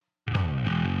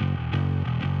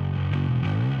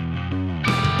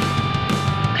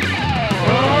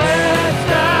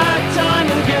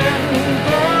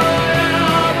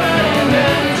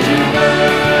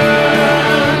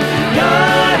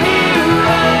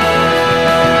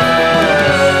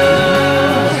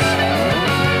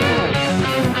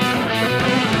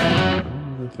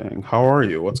are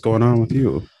you? What's going on with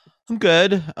you? I'm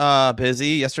good. Busy.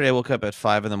 Yesterday I woke up at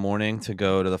 5 in the morning to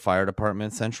go to the fire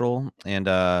department central and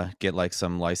get like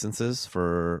some licenses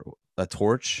for a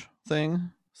torch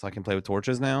thing, so I can play with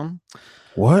torches now.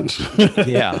 What?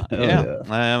 Yeah, Hell yeah. yeah.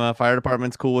 I am a fire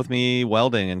department's cool with me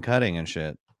welding and cutting and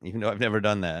shit, even though I've never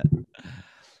done that.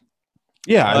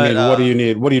 Yeah, I But mean, what do you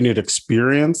need? What do you need?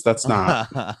 Experience? That's not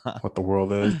I what the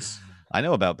world is.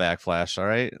 know about backflash. All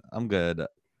right, I'm good.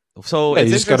 So Yeah, you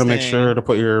it's just got to make sure to interesting.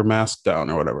 put your mask down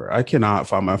or whatever. I cannot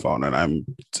find my phone, and I'm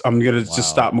gonna just Wow.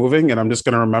 stop moving, and I'm just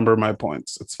gonna remember my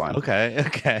points. It's fine. Okay,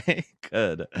 okay,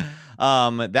 good.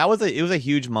 That was it was a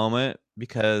huge moment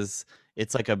because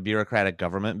it's like a bureaucratic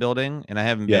government building, and I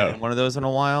haven't been Yeah, in one of those in a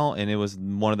while, and it was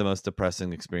one of the most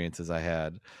depressing experiences I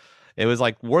had. It was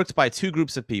like worked by two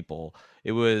groups of people.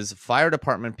 It was fire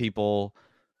department people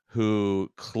who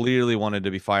clearly wanted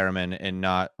to be firemen and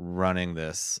not running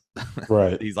this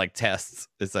right. these like tests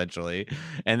essentially.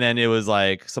 And then it was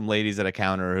like some ladies at a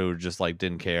counter who just like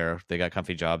didn't care. They got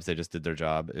comfy jobs, they just did their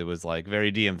job. It was like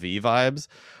very DMV vibes.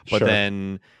 But Sure.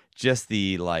 then just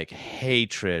the like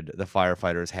hatred the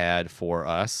firefighters had for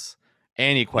us.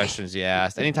 Any questions you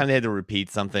asked, anytime they had to repeat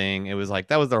something, it was like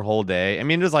that was their whole day. I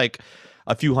mean, it was like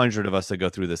a few hundred of us that go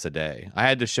through this a day. I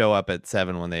had to show up at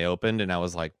 7 when they opened, and I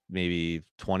was like maybe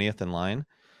 20th in line.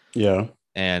 Yeah.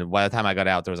 And by the time I got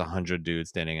out, there was 100 dudes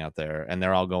standing out there, and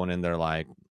they're all going in there like,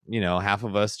 half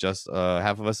of us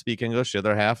speak English, the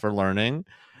other half are learning.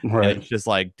 And Right. it's just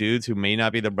like dudes who may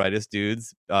not be the brightest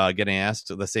dudes getting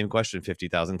asked the same question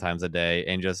 50,000 times a day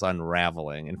and just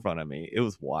unraveling in front of me. It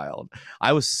was wild.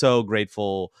 I was so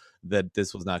grateful that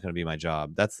this was not going to be my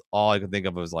job. That's all I could think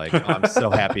of was like, oh, I'm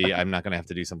so happy I'm not going to have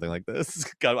to do something like this.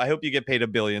 God, I hope you get paid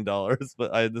 $1 billion,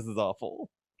 but this is awful.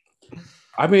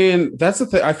 I mean, that's the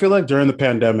thing. I feel like during the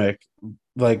pandemic,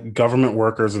 like government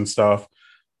workers and stuff,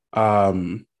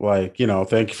 like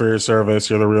thank you for your service.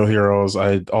 You're the real heroes.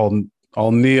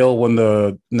 I'll kneel when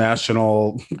the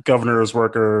national governors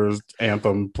workers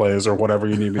anthem plays or whatever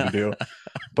you need me to do.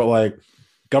 But like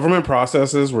government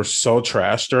processes were so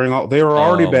trash during all they were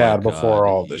already Oh my bad God. before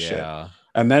all this shit. Yeah.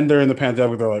 And then during the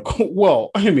pandemic, they're like,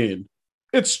 well, I mean,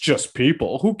 it's just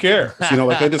people. Who cares?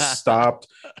 Like they just stopped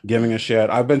giving a shit.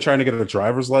 I've been trying to get a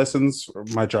driver's license,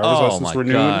 my driver's Oh license my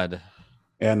renewed, God.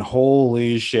 and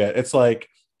holy shit, it's like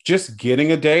just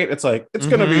getting a date. It's like it's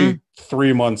gonna Mm-hmm. be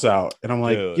 3 months out, and I'm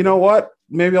like, you Dude. know what?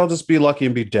 Maybe I'll just be lucky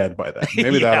and be dead by then.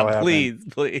 Maybe Yeah, that'll happen. please,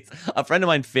 please. A friend of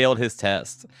mine failed his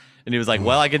test, and he was like,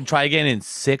 "Well, I can try again in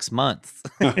 6 months."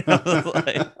 Like,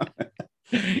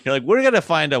 you're like, "We're gonna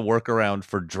find a workaround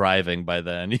for driving by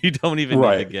then. You don't even need to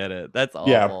Right. get it. That's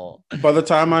Yeah. awful." By the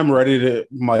time I'm ready to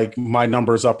my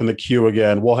numbers up in the queue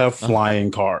again, we'll have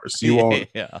flying cars. You won't.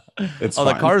 Yeah. It's Oh,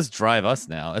 the fine. cars drive us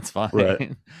now. It's Right.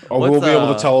 fine. Oh, What's we'll be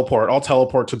able to teleport. I'll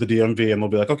teleport to the DMV and they'll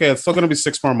be like, okay, it's still going to be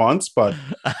 6 more months, but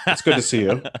it's good to see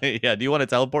you. Yeah, do you want to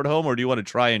teleport home or do you want to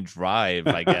try and drive,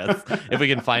 I guess, if we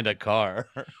can find a car?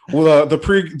 Well, the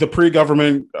pre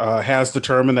government has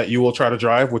determined that you will try to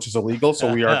drive, which is illegal.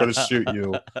 So we are going to shoot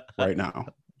you right now.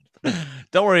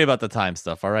 Don't worry about the time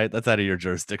stuff, all right? That's out of your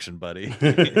jurisdiction, buddy.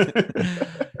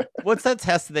 What's that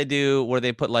test they do where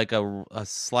they put like a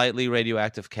slightly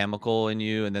radioactive chemical in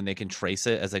you and then they can trace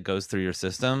it as it goes through your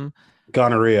system?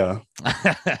 Gonorrhea.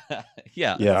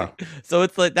 Yeah. Yeah. So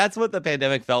it's like that's what the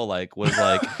pandemic felt like was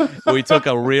like we took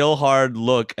a real hard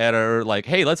look at our like,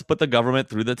 hey, let's put the government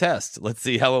through the test. Let's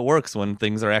see how it works when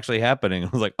things are actually happening. I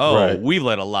was like, oh, Right. we've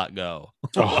let a lot go.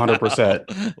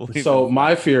 100%. We've been So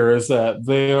my fucked. fear is that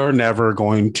they are never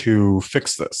going to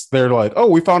fix this. They're like, oh,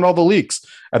 we found all the leaks,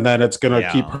 and then it's going to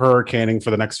keep Yeah. hurricaning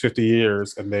for the next 50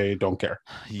 years, and they don't care.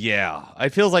 Yeah. It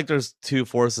feels like there's two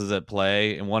forces at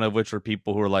play, and one of which are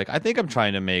people who are like, I think I'm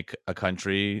trying to make a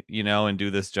country, and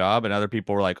do this job. And other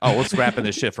people are like, oh, we're scrapping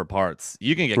this shit for parts.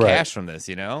 You can get Right. cash from this,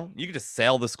 you can just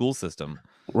sell the school system.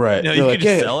 Right. They're You can like,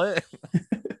 just yeah. sell it.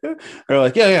 They're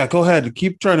like, yeah, yeah, go ahead.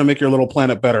 Keep trying to make your little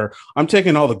planet better. I'm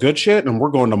taking all the good shit and we're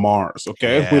going to Mars.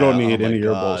 Okay. We don't Yeah. Oh need my any of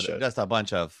your God. bullshit. Just a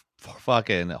bunch of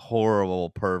fucking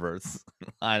horrible perverts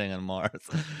hiding on Mars.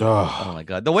 Oh Oh, my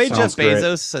God. The way Jeff sounds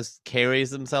great. carries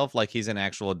himself like he's an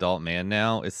actual adult man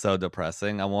now is so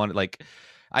depressing.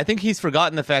 I think he's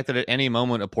forgotten the fact that at any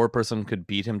moment a poor person could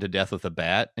beat him to death with a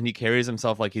bat, and he carries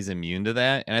himself like he's immune to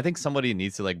that. And I think somebody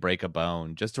needs to like break a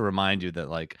bone just to remind you that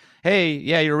like, hey,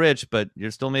 yeah, you're rich, but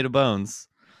you're still made of bones.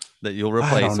 that you'll I don't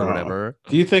replace or know. whatever.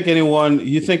 Do you think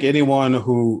anyone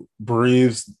who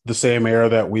breathes the same air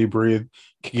that we breathe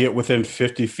can get within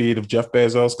 50 feet of Jeff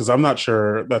Bezos? Because I'm not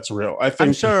sure that's real. I I'm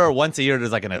think sure once a year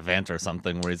there's like an event or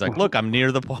something where he's like, "Look, I'm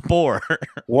near the poor."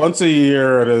 once a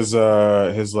year at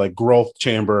his like growth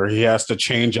chamber, he has to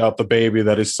change out the baby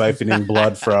that he's siphoning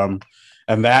blood from.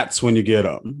 And that's when you get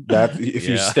him. That if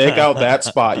you stake out that Yeah.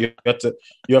 spot, you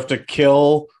have to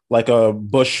kill like a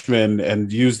bushman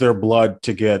and use their blood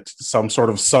to get some sort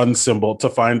of sun symbol to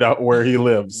find out where he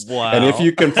lives. And if Wow.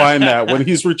 you can find that when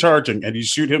he's recharging and you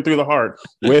shoot him through the heart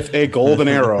with a golden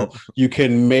arrow, you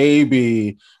can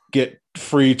maybe get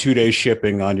free 2 day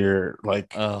shipping on your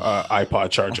like Oh.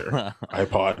 iPod charger.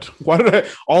 iPod. Why did I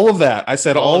all of that? I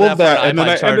said All all that of for an that, and then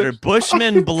iPod I charger. ended.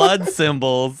 Bushman blood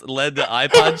symbols led to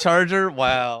iPod charger.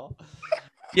 Wow.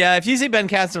 Yeah, if you see Ben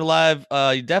Castner live,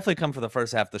 you definitely come for the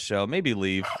first half of the show. Maybe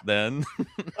leave then.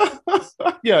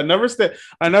 Yeah, never stay.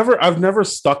 I've never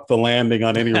stuck the landing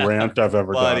on any rant I've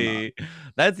ever gone on. Buddy.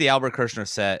 That's the Albert Kirshner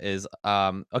set is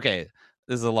okay.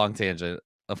 This is a long tangent,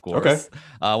 of Okay. course.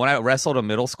 When I wrestled in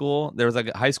middle school, there was like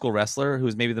a high school wrestler who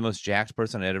was maybe the most jacked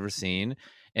person I'd ever seen.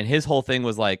 And his whole thing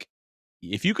was like,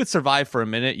 if you could survive for a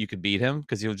minute, you could beat him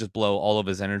because he would just blow all of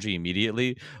his energy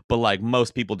immediately. But like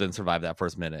most people didn't survive that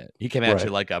first minute. He came at you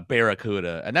Right. like a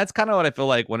barracuda. And that's kind of what I feel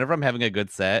like whenever I'm having a good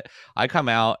set, I come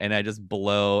out and I just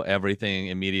blow everything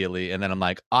immediately. And then I'm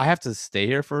like, I have to stay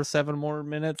here for 7 more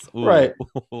minutes. Ooh, Right.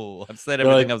 I've said You're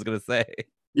everything like I was going to say.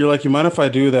 you mind if I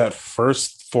do that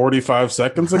first 45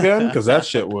 seconds again? Because that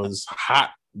shit was hot,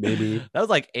 baby. That was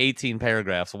like 18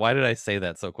 paragraphs. Why did I say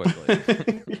that so quickly?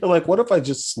 You're like, what if I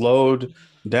just slowed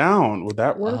down? Would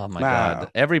that work? Oh my Nah.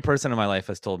 god. Every person in my life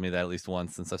has told me that at least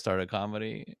once since I started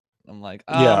comedy. I'm like,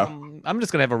 Yeah. I'm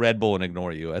just gonna have a Red Bull and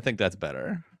ignore you. I think that's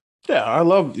better. Yeah. I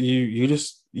love you.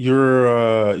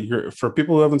 You're for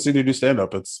people who haven't seen you do stand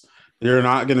up, you're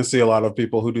not gonna see a lot of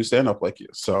people who do stand up like you.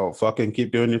 So fucking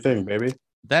keep doing your thing, baby.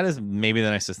 That is maybe the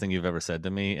nicest thing you've ever said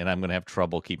to me, and I'm gonna have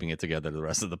trouble keeping it together the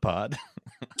rest of the pod.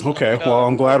 Okay. Well,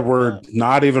 I'm glad we're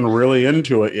not even really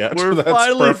into it yet. We're That's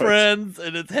finally perfect. friends,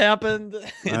 and it's happened.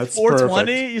 It's That's 420.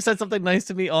 perfect. You said something nice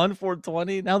to me on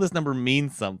 420. Now this number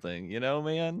means something,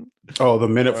 man. Oh, the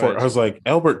minute All for right. I was like,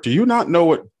 Albert, do you not know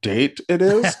what date it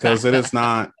is? Because it is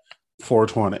not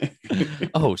 420.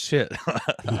 Oh shit!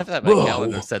 I've had my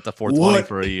calendar Whoa, set to 420 what?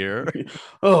 for a year.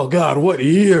 Oh God, what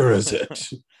year is it?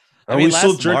 I Are mean, we still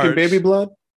last drinking March. baby blood?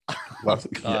 God,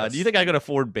 Yes. do you think I could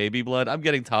afford baby blood? I'm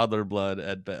getting toddler blood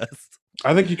at best.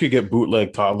 I think you could get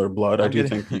bootleg toddler blood. I I'm do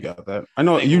getting think you got that. I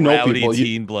know like you know rowdy people.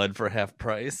 teen blood for half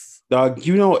price.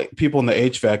 You know people in the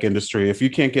HVAC industry. If you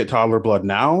can't get toddler blood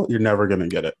now, you're never gonna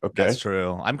get it. That's Okay.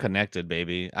 true. I'm connected,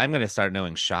 baby. I'm gonna start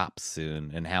knowing shops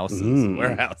soon and houses and Mm.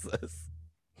 warehouses.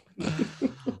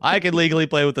 I can legally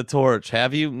play with the torch.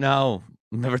 Have you? No,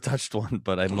 never touched one,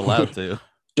 but I'm allowed to.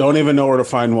 Don't even know where to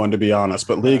find one, to be honest.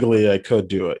 But legally, I could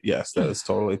do it. Yes, that is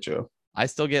totally true. I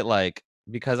still get like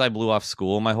because I blew off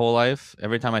school my whole life.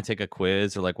 Every time I take a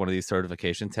quiz or like one of these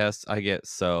certification tests, I get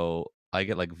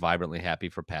like vibrantly happy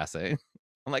for passing.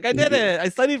 I'm like, I did it. I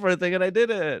studied for a thing and I did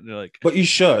it. And you're like, But you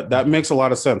should. That makes a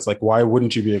lot of sense. Like, why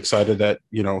wouldn't you be excited that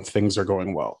things are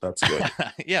going well? That's good.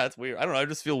 yeah, it's weird. I don't know. I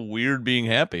just feel weird being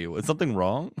happy. Was something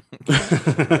wrong?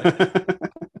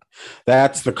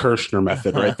 That's the Kirshner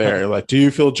method right there. Like, do you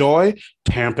feel joy?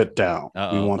 Tamp it down. We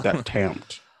Uh-oh. want that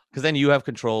tamped. Because then you have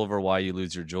control over why you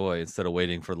lose your joy instead of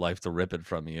waiting for life to rip it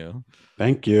from you.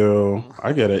 Thank you.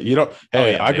 I get it. You don't.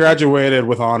 Hey, yeah, I baby. graduated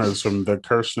with honors from the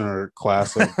Kirshner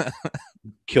class of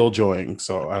killjoying,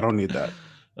 so I don't need that.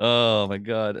 Oh my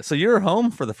god! So you're home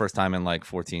for the first time in like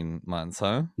 14 months,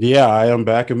 huh? Yeah, I am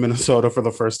back in Minnesota for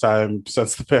the first time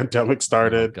since the pandemic Oh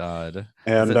started, god!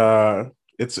 and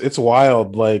it's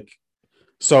wild. Like,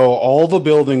 so all the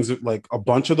buildings, like a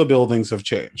bunch of the buildings have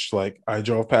changed. Like I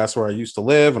drove past where I used to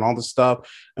live and all this stuff,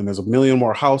 and there's a million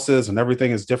more houses and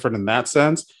everything is different in that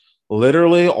sense.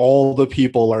 Literally all the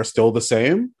people are still the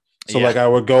same. So Yeah. like I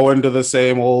would go into the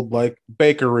same old like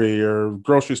bakery or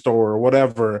grocery store or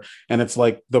whatever. And it's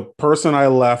like the person I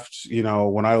left,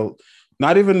 when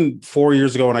not even 4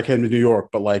 years ago when I came to New York,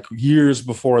 but like years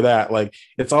before that, like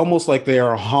it's almost like they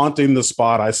are haunting the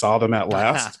spot I saw them at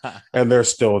last and they're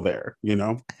still there,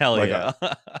 Hell like yeah!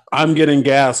 I'm getting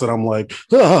gas and I'm like,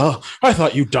 oh, I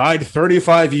thought you died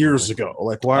 35 years ago.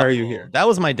 Like, why are you here? That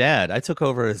was my dad. I took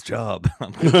over his job.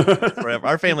 Forever.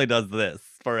 Our family does this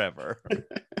forever.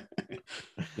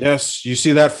 Yes, you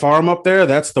see that farm up there?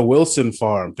 That's the Wilson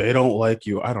farm. They don't like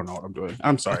you. I don't know what I'm doing.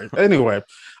 I'm sorry. Anyway,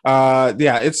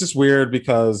 yeah, it's just weird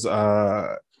because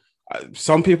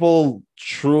some people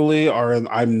truly are, and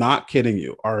I'm not kidding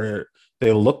you, are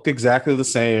They looked exactly the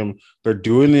same. They're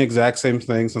doing the exact same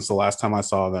thing since the last time I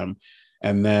saw them.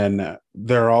 And then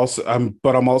they're also, I'm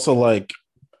also like,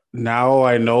 now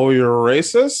I know you're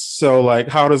racist. So like,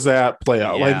 how does that play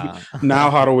out? Like Yeah. now,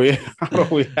 how do we You're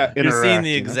seeing interact?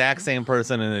 the exact same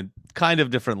person in a kind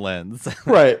of different lens.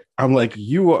 Right. I'm like,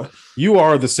 you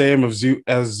are the same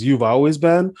as you've always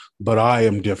been, but I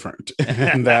am different.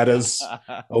 And that is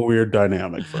a weird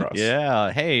dynamic for us.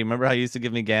 Yeah. Hey, remember how you used to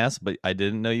give me gas, but I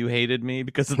didn't know you hated me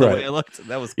because of the way Right. I looked?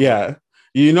 That was cool. Yeah.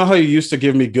 You know how you used to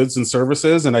give me goods and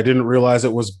services and I didn't realize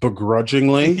it was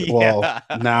begrudgingly? Well, Yeah.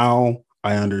 now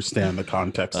I understand the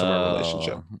context of our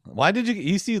relationship. Oh, why did you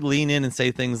used to lean in and say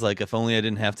things like, "If only I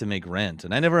didn't have to make rent,"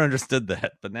 and I never understood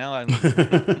that, but now I'm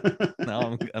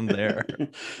there.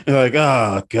 You're like,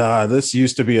 oh God, this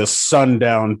used to be a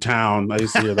sundown town. I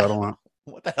used to hear that a lot.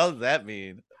 What the hell does that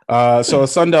mean? So a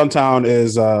sundown town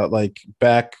is like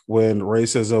back when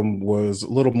racism was a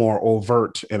little more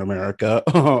overt in America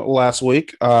last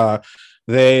week. There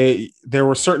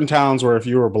were certain towns where if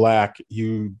you were black,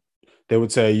 they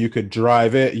would say you could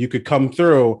drive it, you could come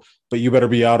through, but you better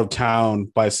be out of town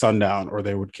by sundown or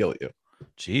they would kill you.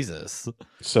 Jesus.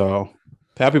 So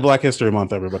happy Black History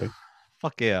Month, everybody.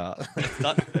 Fuck yeah. It's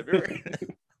not February.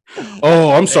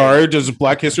 Oh, I'm Hey. sorry. Does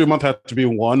Black History Month have to be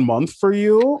 1 month for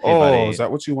you? Hey, buddy. Is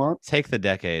that what you want? Take the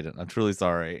decade. I'm truly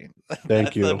sorry. Thank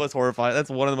That's you. the most horrifying. That's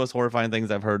one of the most horrifying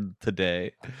things I've heard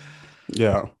today.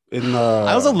 Yeah.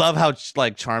 I also love how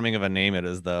like charming of a name it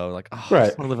is, though. Like, oh, I Right.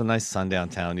 just want to live in a nice sundown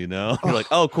town, you know? You're like,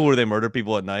 oh, cool. Where they murder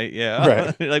people at night? Yeah.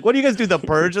 Right. You're like, what do you guys do? The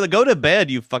purge? Like, go to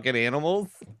bed, you fucking animals.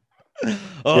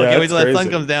 Oh, Yeah, I can't wait it's till that sun crazy.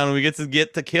 comes down and we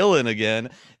get to killing again.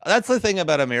 That's the thing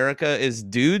about America is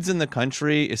dudes in the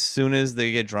country, as soon as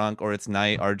they get drunk or it's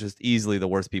night, are just easily the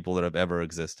worst people that have ever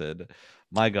existed.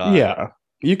 My God. Yeah.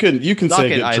 You can Suck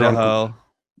say it, get drunk. Idaho.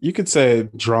 You could say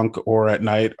drunk or at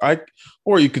night.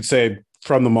 Or you could say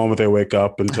from the moment they wake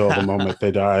up until the moment they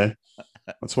die.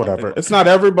 That's whatever. It's not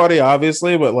everybody,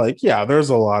 obviously, but like, yeah, there's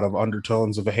a lot of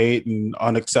undertones of hate and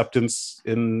unacceptance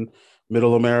in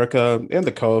middle America and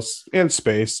the coast and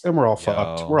space, and we're all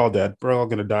fucked. Yo. We're all dead. We're all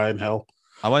gonna die in hell.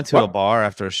 I went to What? a bar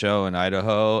after a show in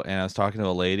Idaho and I was talking to a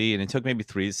lady and it took maybe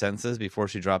 3 sentences before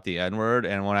she dropped the N-word.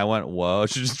 And when I went, whoa,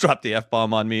 she just dropped the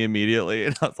F-bomb on me immediately.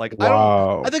 And I was like,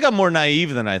 Wow. I think I'm more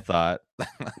naive than I thought.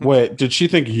 Wait, did she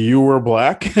think you were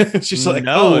black? She's like,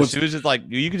 no, oh, she was just like,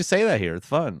 you can just say that here. It's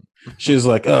fun. she's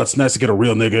like, oh, it's nice to get a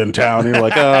real nigga in town. And you're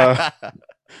like,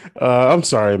 I'm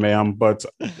sorry, ma'am, but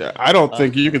I don't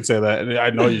think you can say that. And I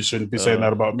know you shouldn't be saying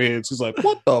that about me. And she's like,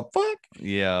 what the fuck?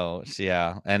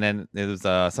 Yeah. And then it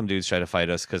was some dudes tried to fight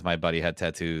us because my buddy had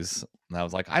tattoos. And I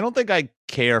was like, I don't think I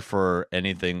care for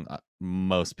anything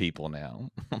most people now.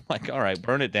 I'm like, all right,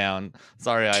 burn it down.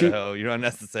 Sorry, Idaho. You're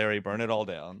unnecessary. Burn it all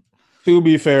down. To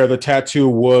be fair, the tattoo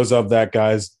was of that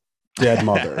guy's dead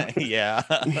mother. Yeah.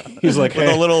 He's like, with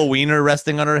hey. a little wiener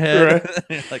resting on her head.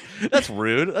 Right. Like, that's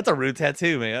rude. That's a rude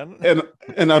tattoo, man.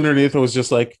 And underneath it was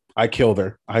just like, I killed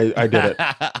her. I did it.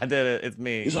 I did it. It's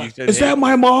me. He's like, is that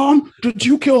my mom? Did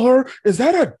you kill her? Is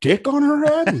that a dick on her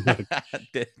head?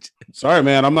 Like, sorry,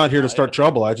 man. I'm not here to start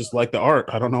trouble. I just like the art.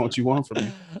 I don't know what you want from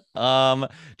me.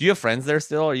 Do you have friends there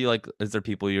still? Are you like, is there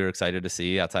people you're excited to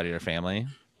see outside of your family?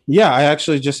 Yeah, I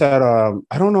actually just had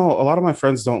I don't know, a lot of my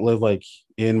friends don't live like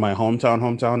in my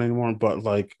hometown anymore, but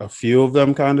like a few of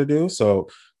them kind of do. So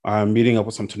I'm meeting up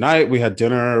with some tonight. We had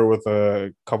dinner with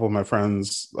a couple of my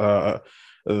friends the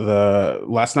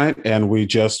last night, and we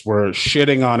just were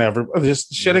shitting on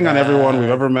on everyone we've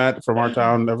ever met from our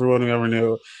town, everyone we ever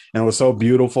knew, and it was so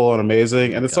beautiful and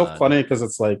amazing. And it's so funny because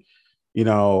it's like, you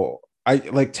know, I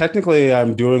like technically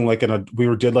I'm doing like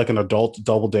did like an adult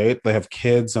double date. They have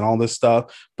kids and all this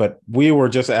stuff, but we were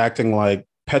just acting like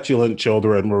petulant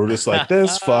children. We were just like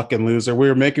this fucking loser. We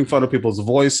were making fun of people's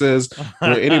voices.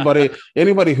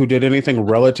 Anybody who did anything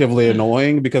relatively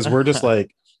annoying, because we're just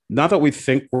like, not that we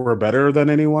think we're better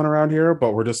than anyone around here,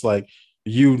 but we're just like,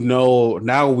 you know,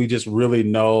 now we just really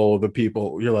know the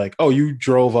people. You're like, oh, you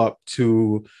drove up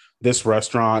to this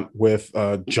restaurant with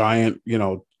a giant, you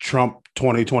know, Trump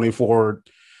 2024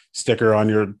 sticker on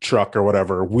your truck or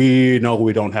whatever. We know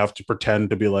we don't have to pretend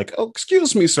to be like, oh,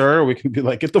 excuse me, sir. We can be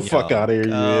like, get the fuck out of here,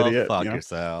 you idiot. Fuck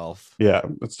yourself. Yeah,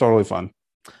 it's totally fun.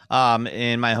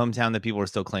 In my hometown, the people are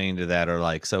still clinging to that are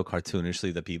like so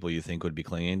cartoonishly the people you think would be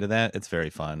clinging to that. It's very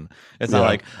fun. It's not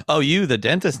like, oh, you, the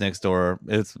dentist next door.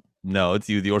 It's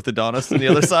you, the orthodontist on the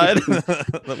other side.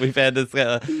 We've had this.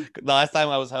 The last time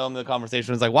I was home, the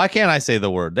conversation was like, why can't I say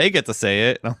the word? They get to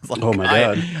say it. And I was like, oh my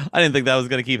God. I didn't think that was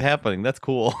going to keep happening. That's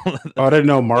cool. Oh, I didn't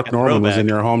know Mark Norman was in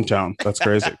your hometown. That's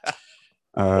crazy.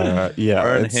 Yeah.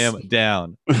 Burn him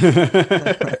down.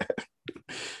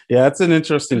 Yeah, it's an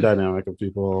interesting dynamic of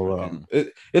people. Freaking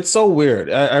It's so weird.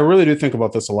 I really do think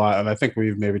about this a lot, and I think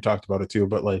we've maybe talked about it too.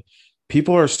 But like,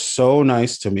 people are so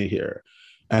nice to me here,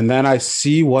 and then I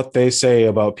see what they say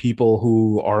about people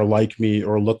who are like me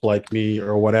or look like me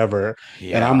or whatever,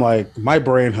 and I'm yeah. like, my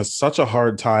brain has such a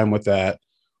hard time with that.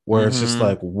 Where it's just Mm-hmm.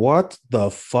 like, what the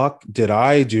fuck did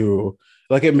I do?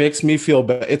 Like, it makes me feel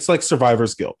bad. It's like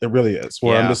survivor's guilt. It really is.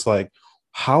 Where I'm Yeah. just like,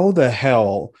 how the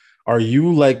hell are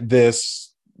you like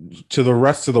this to the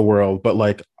rest of the world, but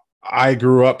like I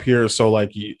grew up here, so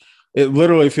like it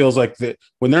literally feels like that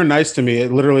when they're nice to me,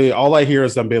 it literally all I hear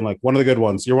is them being like, one of the good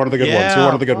ones, you're one of the good ones, you're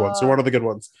one Yeah. of the good ones, you're one Fuck. of the good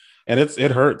ones. And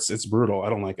it hurts. It's brutal. I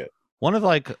don't like it. One of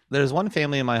like, there's one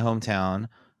family in my hometown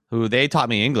who they taught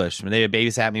me English. They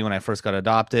babysat me when I first got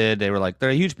adopted. They were like, they're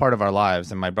a huge part of our lives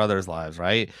and my brother's lives,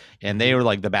 right? And they were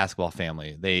like the basketball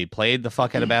family. They played the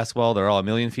fuck out of basketball. They're all a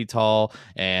million feet tall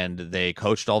and they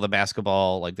coached all the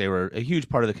basketball. Like they were a huge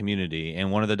part of the community. And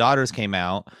one of the daughters came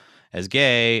out as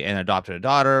gay and adopted a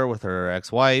daughter with her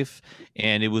ex-wife.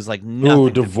 And it was like Ooh, nothing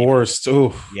to people. divorced.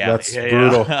 Ooh, Yeah, that's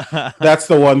brutal. yeah, That's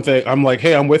the one thing. I'm like,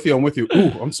 hey, I'm with you. I'm with you.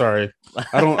 Ooh, I'm sorry.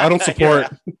 I don't yeah. support.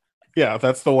 Yeah,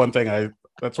 that's the one thing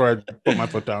that's where I put my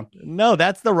foot down. No,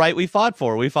 that's the right we fought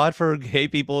for. We fought for gay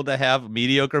people to have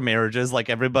mediocre marriages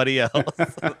like everybody else.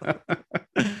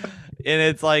 And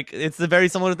it's like, it's the very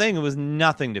similar thing. It was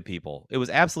nothing to people. It was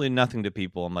absolutely nothing to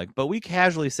people. I'm like, but we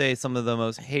casually say some of the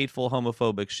most hateful,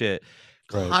 homophobic shit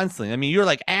Right. constantly. I mean, you're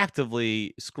like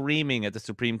actively screaming at the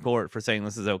Supreme Court for saying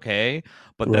this is okay.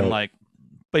 But then, Right. like,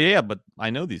 but yeah, but I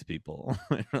know these people.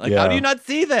 Like, how do you Yeah. not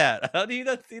see that? How do you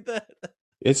not see that?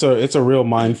 It's a real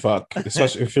mind fuck,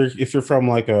 especially if you're from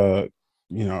like a,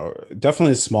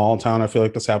 definitely a small town. I feel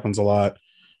like this happens a lot.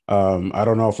 I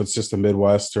don't know if it's just the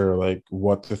Midwest or like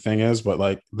what the thing is, but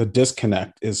like the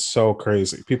disconnect is so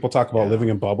crazy. People talk about Yeah. living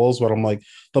in bubbles, but I'm like,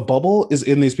 the bubble is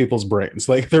in these people's brains.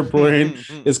 Like their brain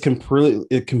is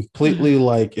completely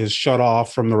like is shut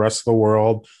off from the rest of the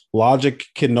world. Logic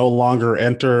can no longer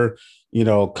enter.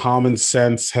 Common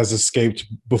sense has escaped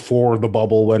before the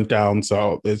bubble went down.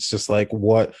 So it's just like,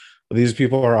 what, these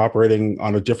people are operating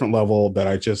on a different level that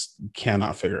I just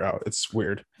cannot figure out. It's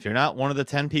weird. If you're not one of the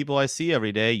 10 people I see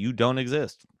every day, you don't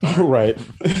exist. Sorry. Right.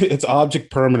 It's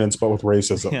object permanence, but with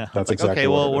racism. Yeah. It's That's like, okay, exactly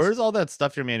what well, it is. where's all that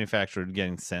stuff you're manufactured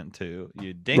getting sent to?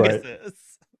 You Right. dinguses.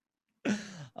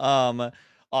 um,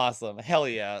 awesome. Hell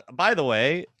yeah. By the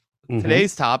way, Hmm.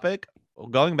 today's topic,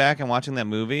 going back and watching that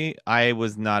movie, I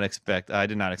did not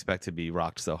expect to be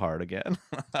rocked so hard again.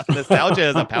 Nostalgia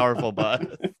is a powerful buzz.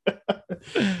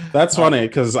 That's funny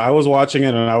because I was watching it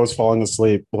and I was falling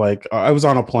asleep. Like I was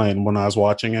on a plane when I was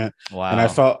watching it, and I Wow.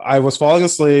 felt I was falling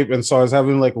asleep, and so I was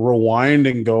having like rewind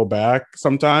and go back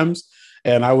sometimes.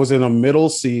 And I was in a middle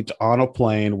seat on a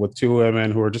plane with two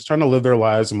women who were just trying to live their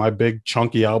lives, and my big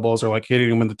chunky elbows are like hitting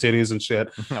them in the titties and shit.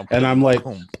 And I'm Boom, like,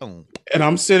 boom, boom. and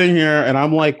I'm sitting here, and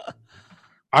I'm like,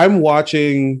 I'm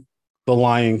watching The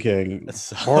Lion King That's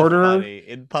so harder funny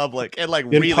in public and like in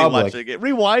really public. watching it,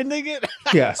 rewinding it.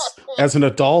 Yes, as an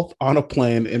adult on a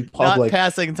plane in Not public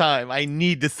passing time. I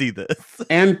need to see this.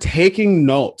 and taking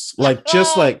notes, like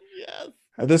just like Yes.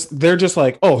 this. They're just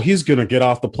like, oh, he's gonna get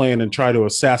off the plane and try to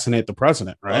assassinate the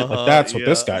president, right? Like that's what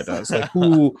this Yeah. guy does. Like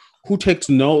who takes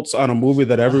notes on a movie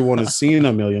that everyone has seen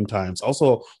a million times?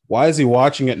 Also, why is he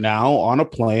watching it now on a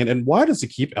plane? And why does he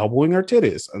keep elbowing our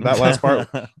titties? And that last part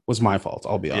was my fault.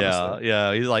 I'll be honest Yeah, there.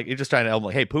 yeah. He's like, you're just trying to elbow.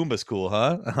 Hey, Pumbaa's cool,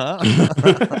 huh?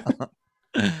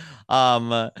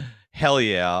 Huh? Hell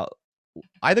yeah.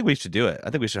 I think we should do it. I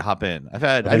think we should hop in. I I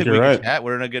think think you're we can right. chat.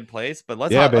 We're in a good place, but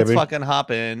Yeah, let's baby. fucking hop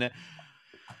in.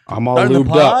 I'm all Starting the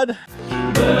lubed up.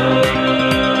 pod.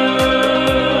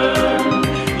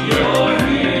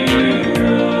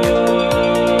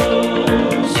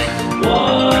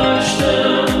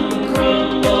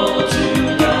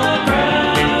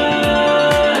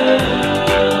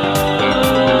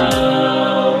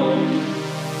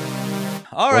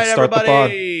 All right, Let's start the pod.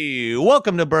 everybody.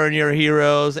 Welcome to Burn Your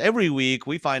Heroes. Every week,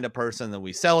 we find a person that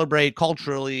we celebrate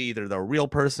culturally, either they're a real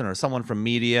person or someone from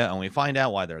media, and we find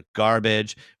out why they're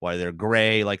garbage, why they're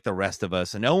gray like the rest of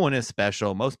us. And no one is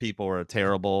special. Most people are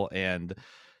terrible, and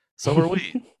so are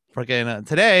we. Freaking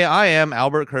today, I am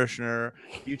Albert Kirshner,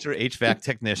 future HVAC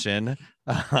technician.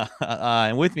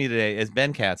 And with me today is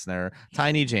Ben Katzner,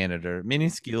 tiny janitor,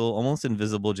 minuscule, almost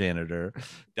invisible janitor.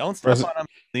 Don't step Present, on him,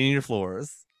 clean your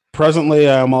floors. presently,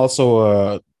 I'm also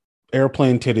a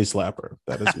airplane titty slapper.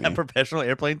 That is me. Professional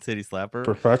airplane city slapper.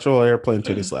 Professional airplane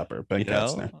titty slapper. Ben You know,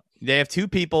 Katzner. they have two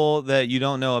people that you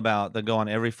don't know about that go on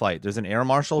every flight. There's an air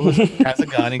marshal who has a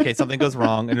gun in case something goes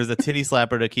wrong, and there's a titty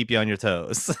slapper to keep you on your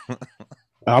toes.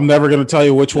 I'm never going to tell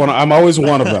you which one. I'm always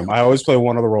one of them. I always play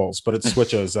one of the roles, but it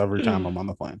switches every time I'm on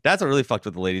the plane. That's what really fucked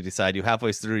with the lady beside you.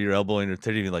 Halfway through, your elbowing her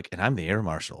titty, like, and I'm the air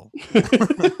marshal.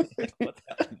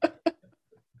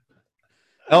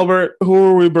 Albert, who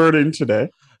are we burning today?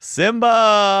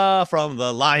 Simba from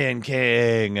the Lion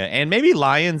King, and maybe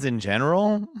lions in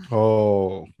general.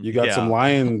 Oh, you got some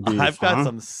lion beef. I've got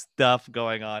some stuff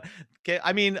going on. Okay,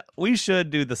 I mean, we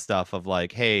should do the stuff of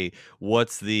like, hey,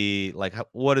 what's the like,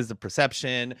 what is the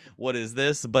perception? What is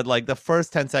this? But like the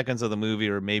first 10 seconds of the movie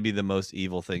are maybe the most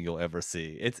evil thing you'll ever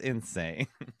see. It's insane.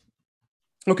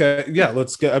 Okay, yeah,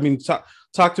 let's get. I mean,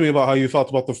 talk to me about how you felt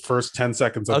about the first 10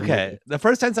 seconds of the movie. The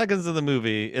first 10 seconds of the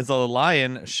movie is a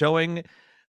lion showing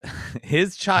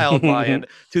his child lion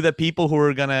to the people who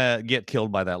are gonna get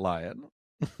killed by that lion.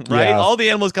 Right? Yeah. All the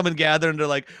animals come and gather and they're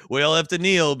like, we all have to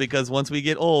kneel because once we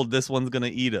get old, this one's gonna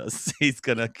eat us. He's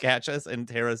gonna catch us and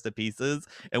tear us to pieces,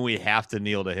 and we have to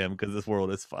kneel to him because this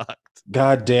world is fucked.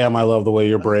 God damn, I love the way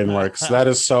your brain works. That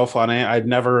is so funny. I'd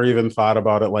never even thought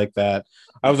about it like that.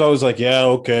 I was always like, yeah,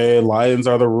 okay, lions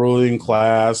are the ruling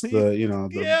class,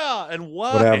 yeah, and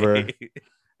why? Whatever.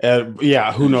 And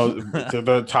yeah, who knows? They're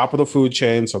the top of the food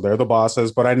chain, so they're the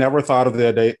bosses. But I never thought of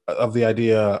the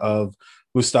idea of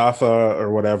Mustafa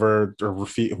or whatever, or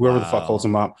Rafiki, whoever the fuck holds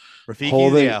him up.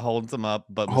 Rafiki, holds him up,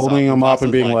 but holding him up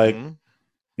and being like,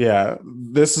 yeah,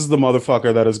 this is the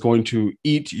motherfucker that is going to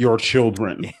eat your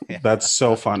children. Yeah. That's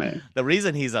so funny. The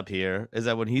reason he's up here is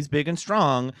that when he's big and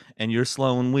strong and you're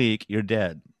slow and weak, you're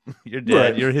dead. You're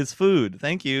dead. Right. You're his food.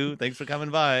 Thank you. Thanks for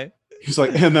coming by. He's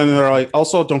like, and then they're like,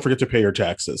 also, don't forget to pay your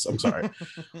taxes. I'm sorry.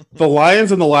 The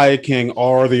Lions and the Lion King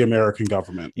are the American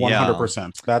government. 100%. Yeah.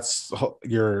 That's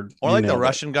or like the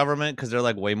Russian government, because they're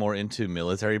like way more into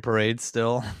military parades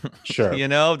still. Sure.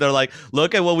 They're like,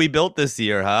 look at what we built this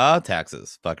year, huh?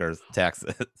 Taxes, fuckers,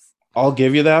 taxes. I'll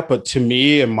give you that. But to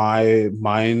me, in my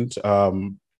mind,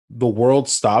 the world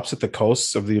stops at the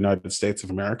coasts of the United States of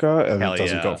America, and it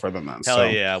doesn't go further than that. Hell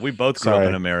yeah. We both grew up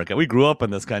in America. We grew up in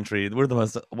this country. We're the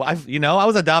most, I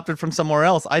was adopted from somewhere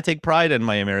else. I take pride in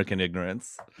my American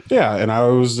ignorance. Yeah. And I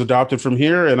was adopted from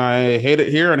here, and I hate it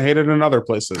here and hate it in other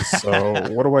places. So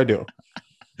what do I do?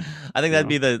 I think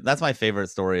that's my favorite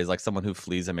story, is like someone who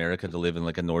flees America to live in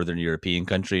like a Northern European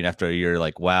country. And after a year,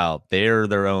 like, wow, they're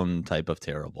their own type of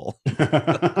terrible.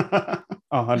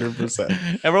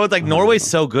 100%. Everyone's like, Norway's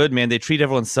so good, man. They treat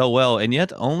everyone so well, and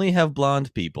yet only have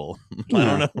blonde people. I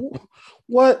don't know.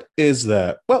 What is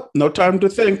that? Well, no time to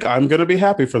think. I'm going to be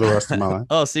happy for the rest of my life.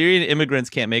 Oh, Syrian immigrants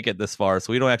can't make it this far,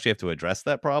 so we don't actually have to address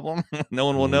that problem. No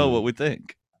one will know what we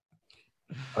think.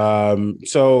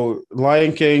 So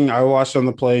Lion King, I watched on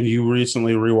the plane. You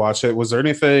recently rewatched it. Was there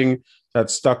anything that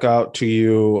stuck out to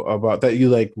you about that you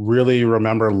like really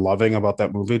remember loving about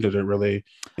that movie? Did it really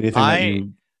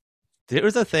anything There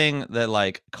was a thing that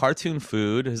like cartoon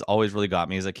food has always really got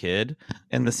me as a kid.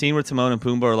 And the scene where Timon and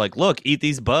Pumbaa are like, look, eat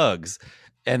these bugs.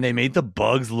 And they made the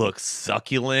bugs look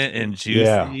succulent and juicy.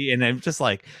 Yeah. And I'm just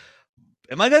like,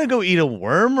 am I going to go eat a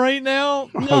worm right now?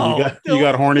 No. You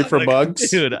got horny for bugs?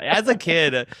 Dude, as a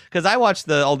kid, because I watched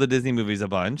all the Disney movies a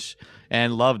bunch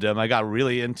and loved them. I got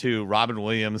really into Robin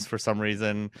Williams for some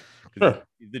reason. Sure.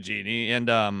 The genie.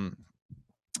 And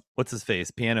what's his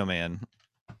face? Piano Man.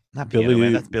 Not Piano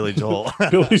Man, that's Billy Joel.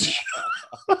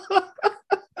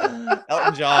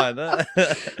 Elton John.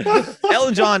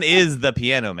 Elton John is the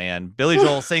Piano Man. Billy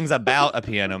Joel sings about a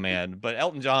piano man, but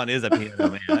Elton John is a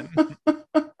piano man.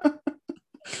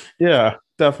 Yeah,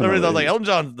 definitely. I was like, Elton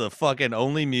John's the fucking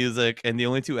only music, and the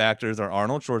only two actors are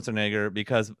Arnold Schwarzenegger,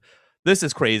 because this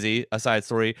is crazy. A side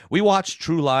story. We watched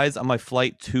True Lies on my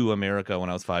flight to America when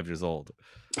I was 5 years old.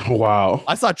 Wow.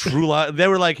 I saw True Lies. They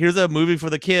were like, here's a movie for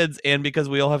the kids, and because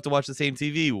we all have to watch the same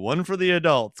TV, one for the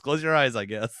adults. Close your eyes, I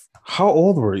guess. How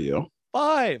old were you?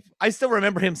 5. I still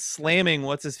remember him slamming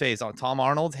what's his face on Tom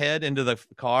Arnold's head into the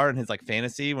car in his like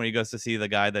fantasy when he goes to see the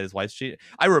guy that his wife's cheating.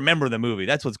 I remember the movie.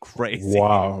 That's what's crazy.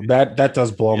 Wow, that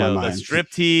does blow my mind. The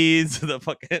striptease, the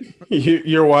fucking.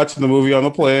 You're watching the movie on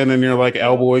the plane and you're like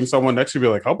elbowing someone next to you, be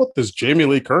like, "How about this Jamie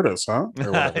Lee Curtis, huh?"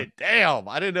 Damn,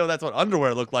 I didn't know that's what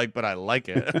underwear looked like, but I like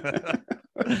it.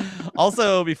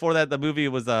 Also, before that, the movie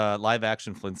was live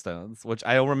action Flintstones, which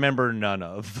I remember none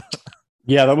of.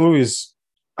 Yeah, that movie's.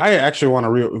 I actually want to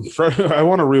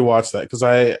rewatch that because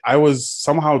I was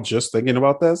somehow just thinking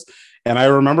about this, and I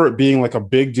remember it being like a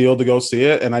big deal to go see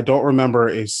it, and I don't remember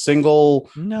a single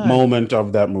moment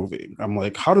of that movie. I'm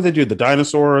like, how did they do the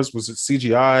dinosaurs? Was it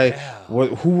CGI? Yeah.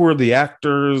 Who were the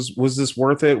actors? Was this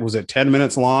worth it? Was it 10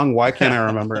 minutes long? Why can't I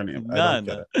remember any of it? None.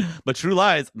 But True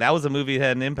Lies, that was a movie that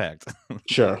had an impact.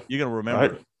 Sure. You're gonna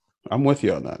remember. I'm with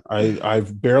you on that.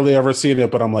 I've barely ever seen it,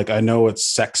 but I'm like, I know it's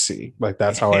sexy. Like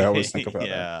that's how I always think about it.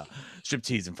 Yeah. Strip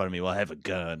tease in front of me while I have a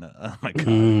gun. Oh my god,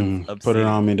 Put it obscene.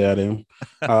 on me, daddy.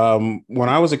 When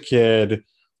I was a kid,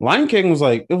 Lion King was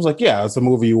like, it was like, yeah, it's a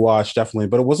movie you watch, definitely,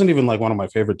 but it wasn't even like one of my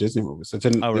favorite Disney movies. Oh It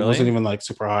wasn't really? even like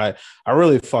super high. I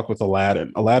really fuck with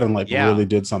Aladdin. Aladdin like Yeah. really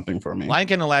did something for me. Lion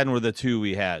King and Aladdin were the two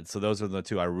we had, so those were the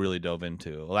two I really dove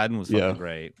into. Aladdin was fucking Yeah.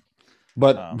 great.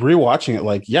 But Um, rewatching it,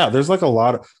 like, yeah, there's like a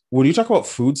lot of when you talk about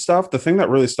food stuff, the thing that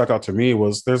really stuck out to me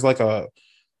was there's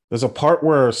a part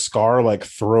where Scar like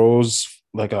throws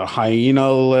like a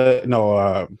hyena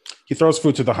no he throws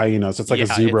food to the hyenas. It's like a yeah,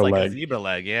 it's zebra like a leg. zebra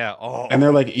leg. Yeah. And they're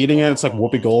Oh, like eating it. It's like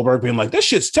Whoopi Goldberg being like, "This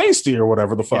shit's tasty" or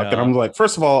whatever the fuck. And yeah. I'm like,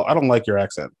 first of all, I don't like your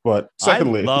accent, but I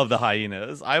secondly, love the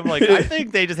hyenas. I'm like, I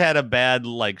think they just had a bad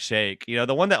like shake. You know,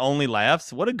 the one that only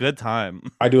laughs. What a good time.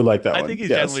 I do like that I one. think he's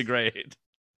Yes, generally great.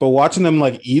 but watching them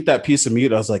like eat that piece of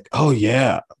meat, I was like, oh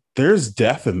yeah, there's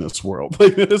death in this world.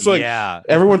 Like it's like Yeah.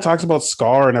 everyone talks about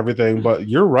Scar and everything, but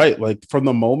you're right. Like from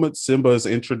the moment Simba is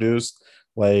introduced,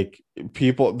 like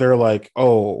people they're like,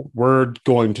 oh, we're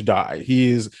going to die.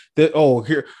 He's that. Oh,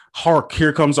 here, hark!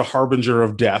 Here comes a harbinger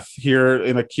of death. Here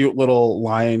in a cute little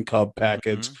lion cub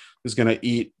package Mhm. is going to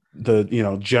eat the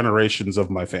generations of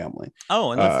my family.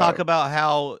 Oh, and let's Uh, talk about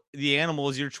how the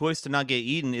animals, your choice to not get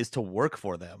eaten is to work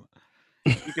for them.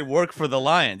 You could work for the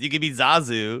lions. You could be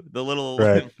Zazu, the little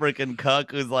right, freaking cuck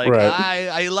who's like, right,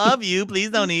 I love you. Please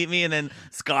don't eat me. And then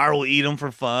Scar will eat him for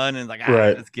fun. And like,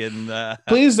 right. just kidding.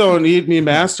 Please don't eat me,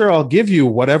 master. I'll give you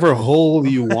whatever hole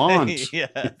you want. Yes,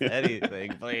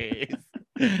 anything, please.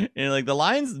 And like the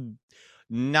lions,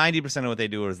 90% of what they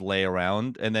do is lay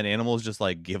around, and then animals just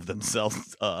like give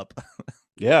themselves up.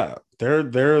 Yeah, they're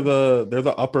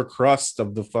the upper crust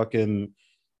of the fucking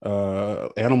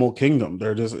animal kingdom.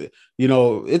 They're just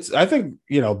it's I think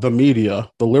the media,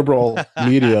 the liberal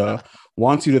media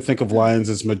wants you to think of lions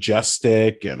as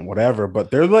majestic and whatever,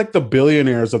 but they're like the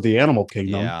billionaires of the animal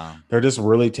kingdom. Yeah. They're just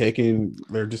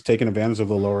taking advantage of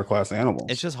the lower class It's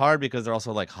animals. just hard because they're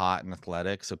also like hot and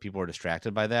athletic, so people are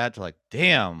distracted by that. They're like,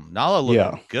 "Damn, Nala Yeah.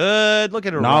 looking good. Look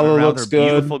at her running Nala around with her looks good.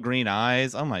 beautiful green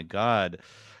eyes. Oh my god!"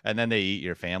 And then they eat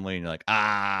your family, and you're like,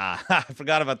 "Ah, I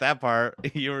forgot about that part.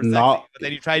 You were sexy, Not but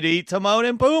then you tried to eat Timon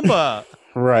and Pumbaa."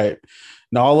 right.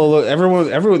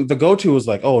 Everyone, the go-to was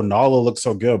like, oh, Nala looks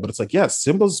so good, but it's like, yeah,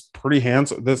 Simba's pretty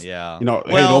handsome. Yeah. Hey,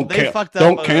 Well, they fucked up.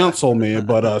 don't cancel me,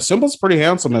 but Simba's pretty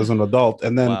handsome as an adult.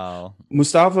 And then Wow.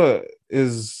 Mustafa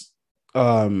is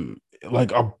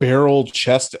like a barrel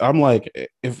chest. I'm like,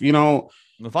 if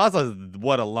Mufasa is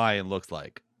what a lion looks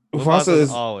like. Mufasa Mufasa's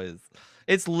is always.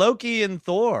 It's Loki and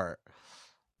Thor.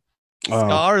 uh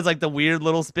Scar is like the weird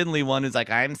little spindly one who's like,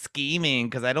 I'm scheming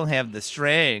because I don't have the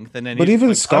strength. And then but he's even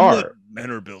like, I'm what Scar men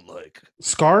are built like.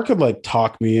 Scar could like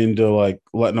talk me into like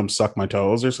letting him suck my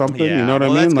toes or something. You know Yeah. what I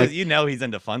Well, that's mean? because Like, he's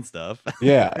into fun stuff.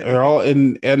 yeah, they're all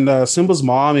in, and Simba's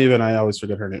mom. Even I always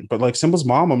forget her name, but like Simba's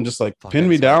mom, I'm just like, Fuck, pin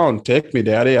me that's right. down, take me,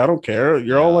 daddy. I don't care.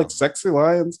 You're all Yeah. like sexy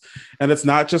lions, and it's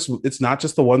not just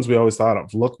the ones we always thought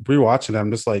of. Look, rewatching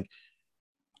them, just like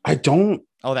I don't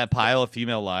Oh, that pile of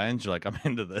female lions. You're like, I'm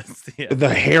into this. Yeah. the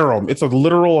harem. It's a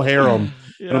literal harem,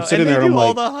 and I'm sitting And they there, and I'm do all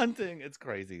like, the hunting. It's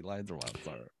crazy. Lions are wild.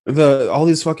 Sorry. the all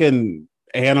these fucking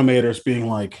animators being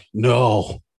like,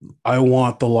 no, I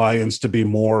want the lions to be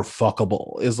more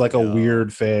fuckable is like a Yeah.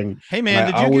 weird thing. Hey And man, I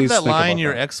did you give always that think lion about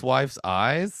your that. ex-wife's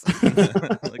eyes?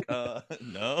 Like,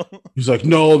 no. He's like,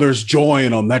 no, there's joy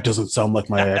in them. That doesn't sound like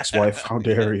my ex-wife. How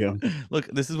dare you? Look,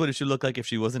 this is what it should look like if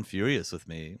she wasn't furious with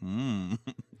me.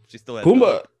 She still had Pumbaa,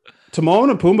 hope. Timon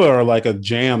and Pumbaa are like a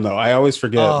jam, though. I always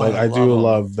forget. Oh, Like, I I love do them.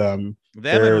 love them. Them and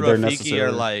They're Rafiki are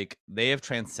necessary. like they have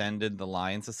transcended the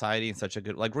Lion Society in such a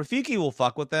good like Rafiki will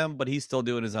fuck with them, but he's still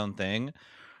doing his own thing.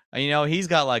 And, he's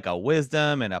got like a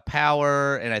wisdom and a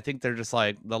power. And I think they're just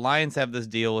like the Lions have this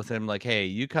deal with him, like, hey,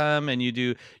 you come and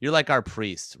you're like our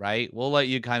priest, right? We'll let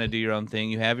you kind of do your own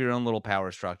thing. You have your own little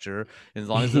power structure. And as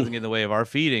long as it doesn't get in the way of our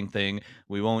feeding thing,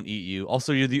 we won't eat you.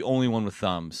 Also, you're the only one with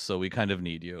thumbs, so we kind of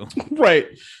need you. Right.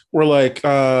 We're like,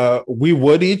 we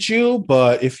would eat you,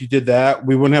 but if you did that,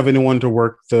 we wouldn't have anyone to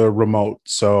work the remote.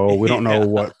 So we don't know Yeah.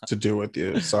 what to do with you.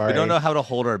 We don't Sorry. know how to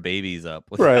hold our babies up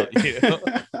Right. without you.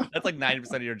 That's like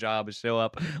 90% of your job is show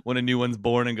up when a new one's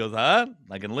born and goes, huh?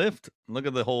 I can lift. Look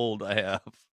at the hold I have.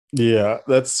 Yeah,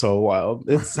 that's so wild.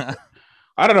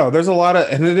 I don't know. There's a lot of,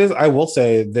 and it is. I will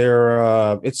say,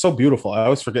 it's so beautiful. I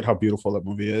always forget how beautiful that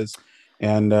movie is,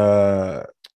 and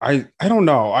I don't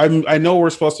know. I know we're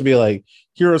supposed to be like,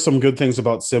 here are some good things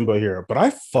about Simba here, but I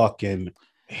fucking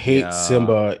hate Yeah.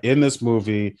 Simba in this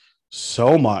movie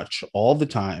so much all the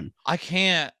time. I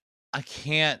can't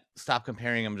stop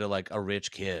comparing him to like a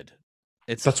rich kid.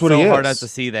 It's That's what he so hard not to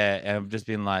is. see that and just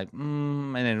being like,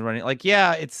 and then running. Like,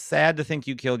 yeah, it's sad to think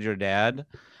you killed your dad,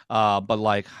 but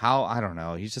like, how? I don't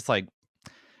know. He's just like,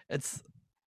 it's.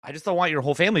 I just don't want your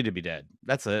whole family to be dead.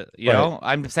 That's it. You Right. know,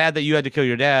 I'm sad that you had to kill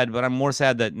your dad, but I'm more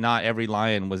sad that not every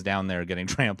lion was down there getting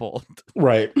trampled.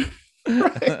 Right.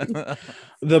 Right.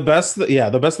 The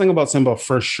best thing about Simba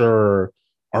for sure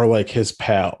are like his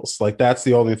pals. Like that's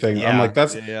the only thing. I'm like, Yeah,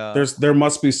 that's yeah. there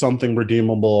must be something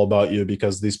redeemable about you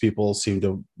because these people seem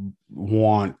to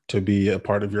want to be a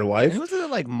part of your And life. was it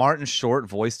like Martin Short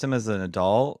voiced him as an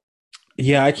adult?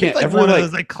 Yeah, I It's can't like ever one of like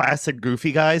those like classic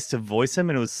goofy guys to voice him,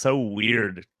 and it was so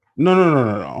weird.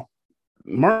 no.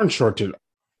 Martin Short did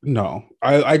no.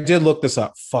 I did look this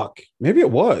up. Fuck. Maybe it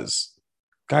was.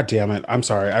 God damn it. I'm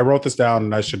sorry. I wrote this down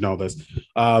and I should know this.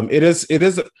 It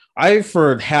is I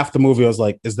for half the movie I was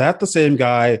like, is that the same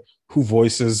guy who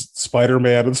voices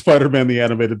Spider-Man and Spider-Man the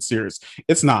animated series?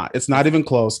 It's not. It's not It's even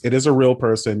close. It is a real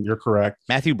person. You're correct.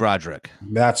 Matthew Broderick.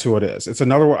 That's who it is. It's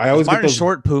another one. I Was always get Martin those.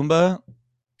 Short Pumbaa?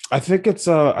 I think it's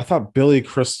I thought Billy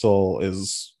Crystal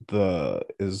is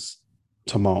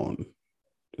Timon.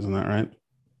 Isn't that right?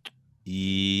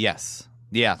 Yes.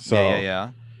 Yeah. So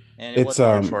Yeah. And it it's was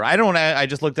Martin Short. I don't. I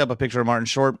just looked up a picture of Martin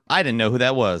Short. I didn't know who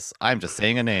that was. I'm just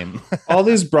saying a name. all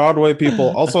these Broadway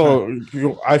people. Also,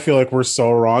 I feel like we're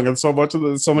so wrong, and so much of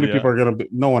the, so many Yeah. people are gonna be.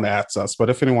 No one asks us,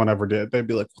 but if anyone ever did, they'd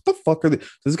be like, "What the fuck are they?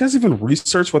 Does guys even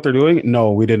research what they're doing?"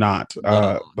 No, we did not.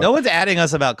 No one's adding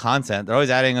us about content. They're always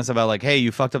adding us about like, hey,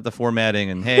 you fucked up the formatting,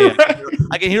 and hey,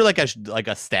 I can hear like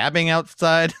a stabbing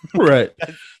outside. Right.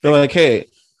 They're like, "Hey,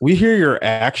 we hear your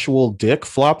actual dick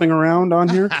flopping around on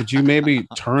here. Could you maybe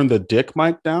turn the dick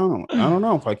mic down?" I don't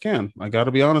know if I can. I got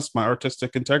to be honest, my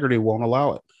artistic integrity won't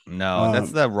allow it. No,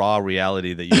 that's the raw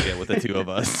reality that you get with the two of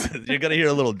us. You're gonna hear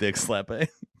a little dick slapping.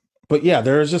 But yeah,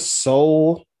 there is just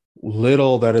so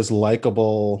little that is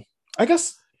likable. I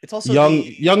guess It's also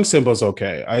young Simba's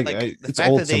okay. the It's fact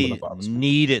old that Simba they that bothers me.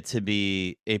 need it to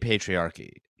be a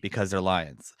patriarchy because they're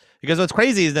lions. Because what's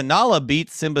crazy is that Nala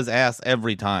beats Simba's ass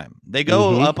every time. They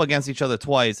go Mm-hmm. up against each other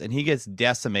twice, and he gets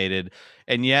decimated.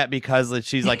 And yet, because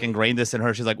she's like ingrained this in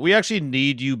her, she's like, "We actually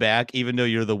need you back, even though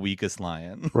you're the weakest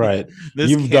lion." Right. This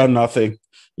You've can't. done nothing.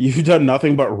 You've done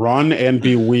nothing but run and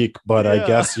be weak. But I Yeah,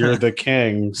 guess you're the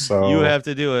king. you So have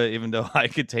to do it, even though I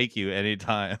could take you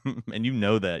anytime, and you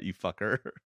know that, you fucker.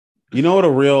 you know what?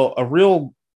 A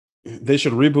real. They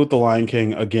should reboot the Lion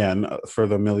King again for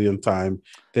the millionth time.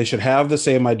 They should have the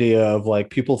same idea of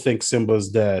like people think Simba's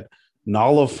dead.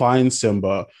 Nala finds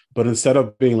Simba, but instead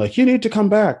of being like, "You need to come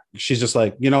back," she's just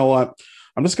like, "You know what?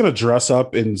 I'm just gonna dress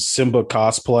up in Simba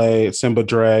cosplay, Simba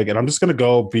drag, and I'm just gonna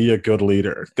go be a good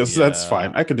leader because that's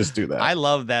fine. Yeah. I could just do that." I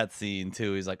love that scene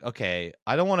too. He's like, okay,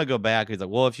 I don't want to go back. He's like,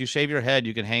 well, if you shave your head,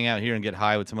 you can hang out here and get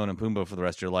high with Timon and Pumbaa for the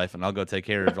rest of your life, and I'll go take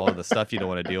care of all of the stuff you don't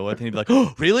want to deal with. And he'd be like,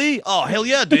 oh, really? Oh, hell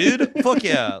yeah, dude. Fuck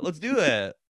yeah. Let's do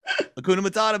it. Hakuna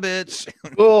Matata, bitch.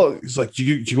 Well, he's like, do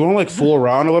you want to like fool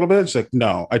around a little bit? She's like,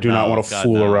 "No, I do not No, want to God,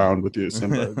 fool no. around with you,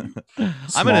 Simba. I'm an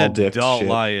Small dick adult shit."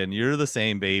 lion. You're the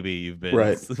same baby you've been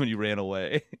Right. when you ran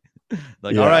away.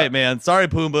 Like, all Yeah. right, man. Sorry,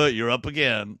 Pumbaa. You're up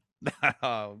again.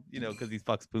 Because he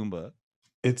fucks Pumbaa.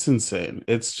 It's insane.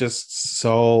 It's just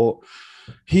so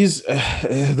he's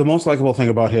the most likable thing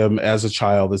about him as a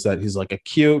child is that he's like a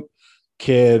cute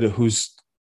kid who's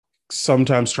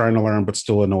sometimes trying to learn but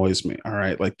still annoys me. All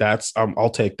right, like that's I'll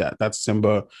take that. That's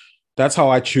Simba. That's how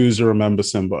I choose to remember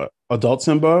Simba. Adult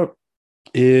Simba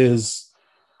is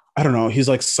I don't know. He's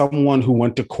like someone who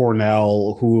went to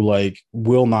Cornell who like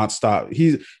will not stop.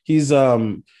 He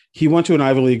went to an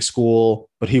Ivy League school,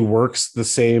 but he works the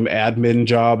same admin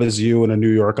job as you in a New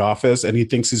York office, and he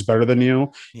thinks he's better than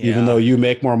you, even though Yeah. you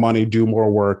make more money, do more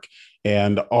work,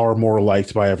 and are more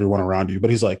liked by everyone around you. But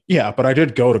he's like, yeah, but I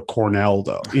did go to Cornell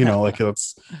though. Like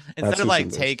Instead that's of who like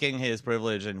Simba is. taking his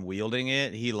privilege and wielding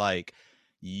it, he like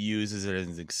uses it as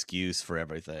an excuse for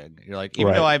everything. You're like,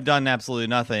 even though Right. I've done absolutely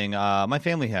nothing, my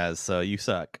family has, so you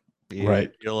suck.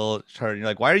 Right. You're a little turn. You're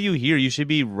like, why are you here? You should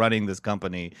be running this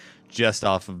company just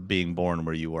off of being born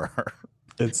where you were.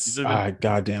 You It's should have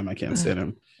goddamn, I can't stand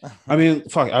him. I been- mean,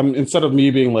 fuck. I'm instead of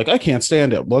me being like, I can't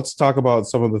stand him. Let's talk about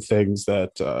some of the things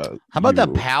that How about the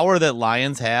you. power that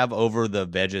lions have over the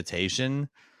vegetation?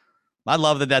 I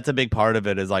love that that's a big part of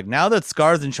it. Is like now that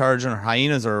Scar's in charge and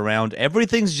hyenas are around,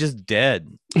 everything's just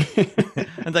dead.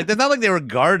 It's like it's not like they were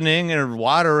gardening or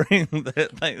watering.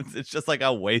 It's just like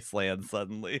a wasteland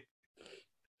suddenly.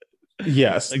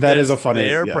 Yes, Like that is a funny.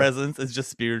 their Yeah, presence is just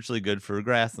spiritually good for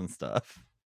grass and stuff.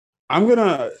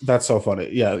 That's so funny.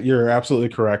 Yeah, you're absolutely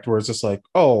correct. Where it's just like,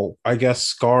 oh, I guess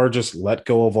Scar just let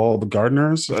go of all the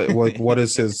gardeners. Like, what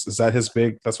is his? Is that his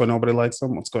big? That's why nobody likes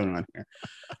him. What's going on here?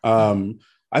 Um,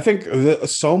 I think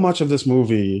so much of this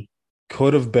movie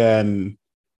could have been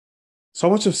so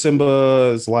much of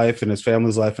Simba's life and his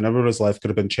family's life and everybody's life could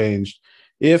have been changed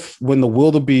if, when the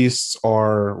wildebeests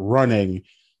are running,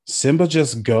 Simba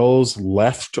just goes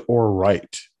left or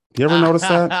right. You ever notice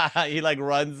that? He like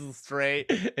runs straight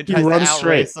and He tries to runs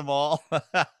straight. outrace them all.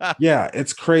 Yeah,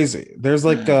 it's crazy. There's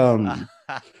like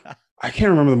I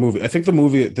can't remember the movie. I think the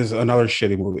movie, there's another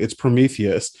shitty movie. It's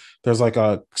Prometheus. There's like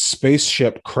a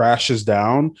spaceship crashes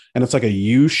down and it's like a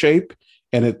U shape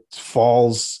and it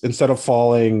falls, instead of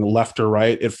falling left or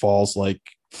right, it falls like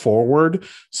forward.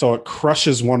 So it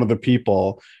crushes one of the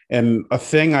people. And a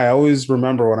thing I always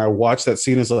remember when I watch that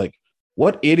scene is like,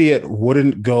 what idiot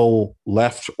wouldn't go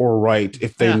left or right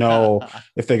if they know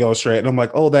if they go straight? And I'm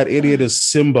like, oh, that idiot is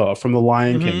Simba from The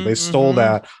Lion King. They stole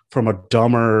that from a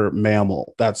dumber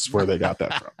mammal. That's where they got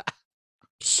that from.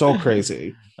 So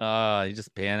crazy. He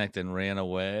just panicked and ran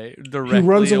away He directly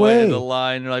runs away to the away.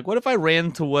 line. You're like, what if I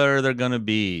ran to where they're gonna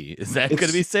be? Is that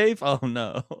gonna be It's safe? Oh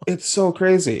no. it's so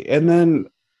crazy. And then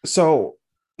so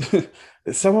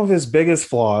some of his biggest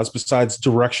flaws, besides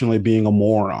directionally being a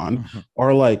moron,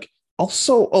 are like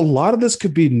also a lot of this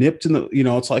could be nipped in the,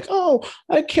 it's like, oh,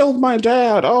 I killed my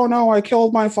dad. Oh no, I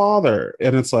killed my father.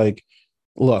 And it's like,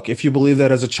 look, if you believe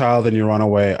that as a child and you run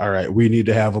away, all right, we need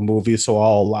to have a movie, so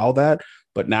I'll allow that.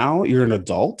 But now you're an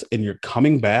adult and you're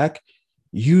coming back.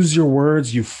 Use your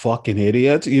words, you fucking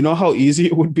idiot. You know how easy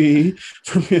it would be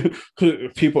for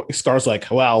people. Scar's like,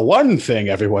 well, one thing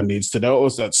everyone needs to know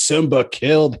is that Simba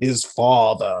killed his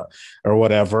father or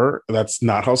whatever. That's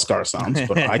not how Scar sounds,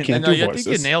 but I can't No, do I think you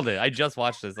voices. nailed it. I just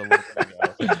watched this a little bit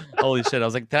ago. Holy shit. I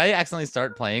was like, did I accidentally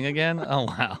start playing again? Oh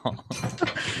wow.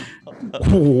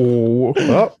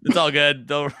 Well, It's all good.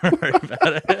 Don't worry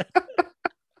about it.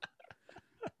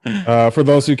 for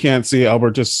those who can't see,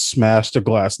 Albert just smashed a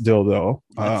glass dildo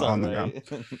That's all on the right.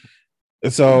 ground.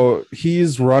 So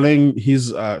he's running.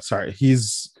 He's like,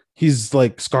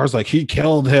 Scar's like, he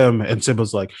killed him, and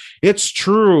Simba's like, it's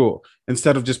true.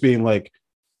 Instead of just being like,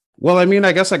 well, I mean,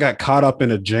 I guess I got caught up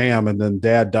in a jam, and then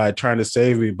Dad died trying to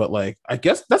save me, but like, I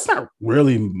guess that's not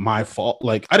really my fault.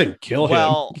 Like, I didn't kill him.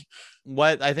 Well,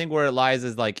 what I think where it lies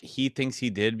is like he thinks he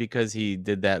did because he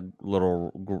did that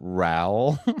little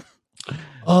growl.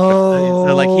 Oh,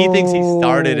 So like he thinks he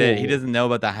started it. He doesn't know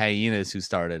about the hyenas who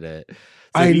started it. So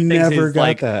I he thinks never his got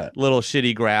like that. little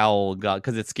shitty growl got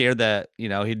because it scared that he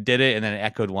did it and then it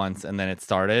echoed once and then it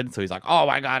started. So he's like, "Oh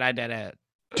my god, I did it."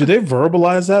 Do they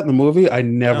verbalize that in the movie? I I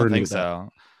never don't knew think that. so.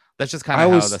 That's just kind I of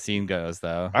how the was scene goes,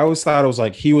 though. I always thought it was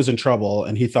like he was in trouble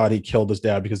and he thought he killed his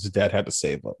dad because his dad had to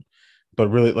save him. But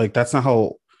really, like that's not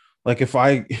how. Like if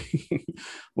I,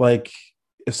 like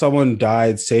if someone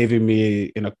died saving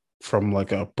me from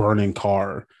like a burning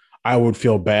car, I would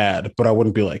feel bad, but I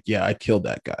wouldn't be like, yeah, I killed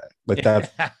that guy. Like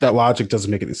that logic doesn't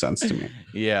make any sense to me.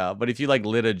 Yeah, but if you like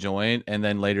lit a joint and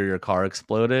then later your car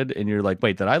exploded and you're like,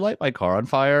 wait, did I light my car on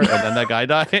fire and then that guy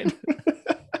died?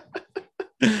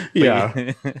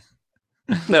 Yeah,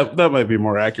 that might be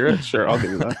more accurate. Sure, I'll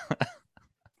give you that.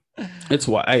 It's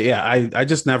why, I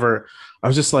just never. I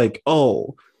was just like,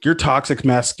 oh, your toxic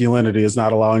masculinity is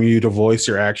not allowing you to voice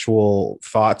your actual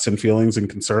thoughts and feelings and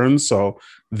concerns. So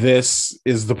this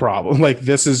is the problem. Like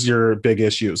this is your big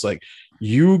issues. Like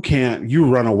you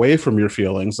run away from your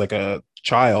feelings like a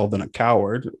child and a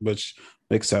coward, which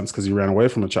makes sense because you ran away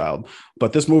from a child.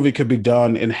 But this movie could be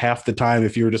done in half the time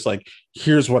if you were just like,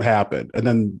 here's what happened, and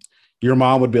then your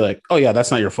mom would be like, oh yeah, that's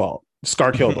not your fault.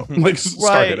 Scar killed him. Like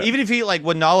Scar did Right. it. Even if he like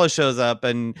when Nala shows up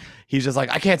and he's just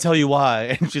like, I can't tell you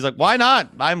why. And she's like, why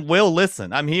not? Will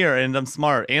listen. I'm here and I'm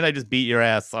smart. And I just beat your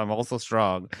ass. So I'm also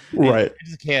strong. And Right. I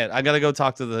just can't. I gotta go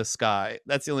talk to the sky.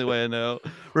 That's the only way I know.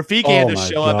 Rafiki had Oh to my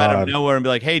show up out of god. nowhere and be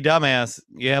like, hey, dumbass,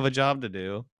 you have a job to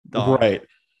do. Dog. Right.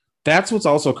 That's what's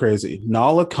also crazy.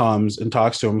 Nala comes and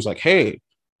talks to him. He's like, "Hey,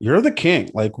 you're the king.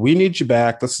 Like, we need you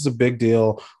back. This is a big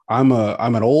deal. I'm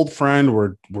an old friend.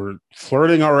 We're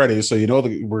flirting already, so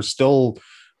that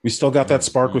we still got that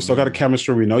spark. We still got a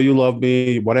chemistry. We know you love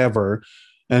me. Whatever."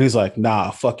 And he's like, "Nah,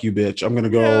 fuck you, bitch. I'm gonna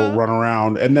go Yeah. run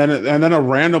around." And then a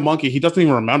random monkey he doesn't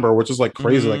even remember, which is like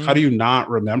crazy. Like, how do you not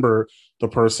remember the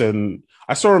person?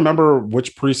 I still remember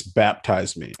which priest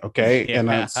baptized me. Okay, and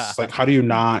Yeah. it's like, how do you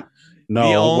not The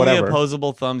No, only whatever.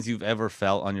 opposable thumbs you've ever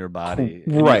felt on your body,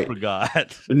 and you Right.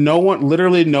 forgot. No one,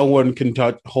 literally, no one can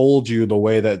hold you the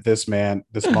way that this man,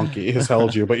 this monkey, has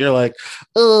held you. But you're like,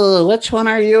 oh, which one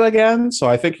are you again? So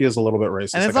I think he is a little bit And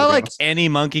racist. I it's got to not be like honest. any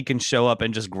monkey can show up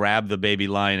and just grab the baby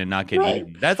lion and not get Right.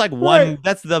 eaten. That's like Right. one.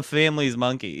 That's the family's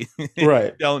monkey.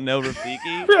 Right. Don't know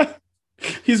Rafiki. Right.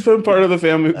 He's been part of the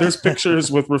family. There's pictures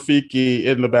with Rafiki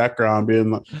in the background,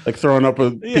 being like throwing up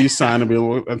a Yeah. peace sign and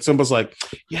being, and Simba's like,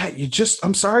 "Yeah,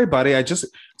 I'm sorry, buddy.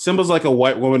 Simba's like a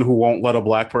white woman who won't let a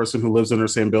black person who lives in her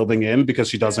same building in because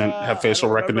she doesn't have Yeah, I facial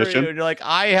don't remember you. recognition." And you're like,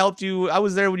 I helped you. I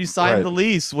was there when you signed Right, the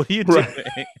lease. What are you right,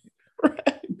 doing?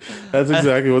 right. That's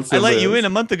exactly what I Simba let you in is. a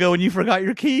month ago and you forgot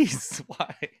your keys.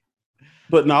 Why?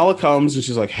 But Nala comes and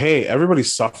she's like, "Hey,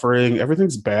 everybody's suffering.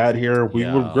 Everything's bad here. We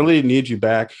would Yeah. really need you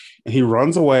back." And he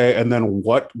runs away. And then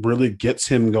what really gets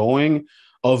him going?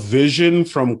 A vision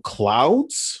from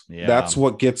clouds. Yeah. That's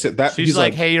what gets it. That She's he's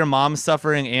like, like, hey, your mom's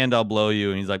suffering and I'll blow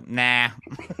you. And he's like, nah,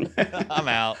 I'm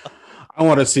out. I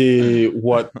want to see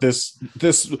what this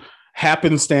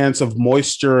happenstance of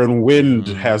moisture and wind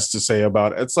Mm. has to say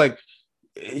about it. It's like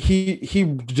he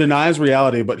denies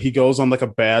reality, but he goes on like a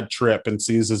bad trip and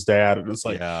sees his dad, and it's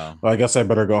like, Yeah. well, I guess I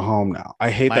better go home now. I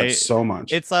hate that My so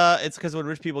much. it's because when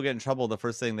rich people get in trouble, the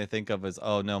first thing they think of is,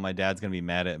 oh no, my dad's gonna be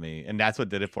mad at me. And that's what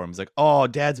did it for him. He's like, oh,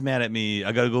 dad's mad at me.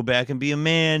 I gotta go back and be a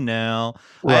man now.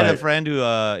 I had a Right. friend who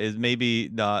is maybe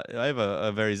not I have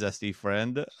a very zesty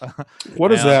friend. What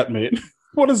does uh, that mean?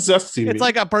 What does zesty It's mean?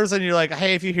 like a person you're like,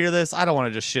 hey, if you hear this, I don't want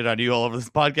to just shit on you all over this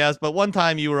podcast. But one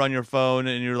time you were on your phone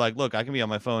and you're like, look, I can be on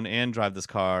my phone and drive this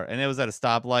car. And it was at a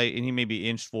stoplight and he maybe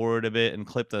inched forward a bit and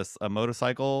clipped a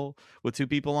motorcycle with two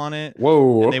people on it.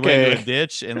 Whoa. And they went into a Okay.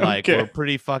 ditch and like were Okay.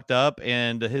 pretty fucked up.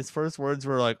 And his first words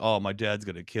were like, oh, my dad's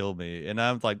going to kill me. And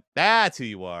I was like, that's who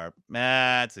you are.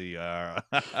 That's who you are.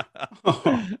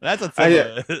 That's what I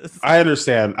Simba is. I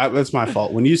understand. That's my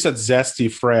fault. When you said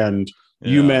zesty friend,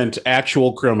 you Yeah. meant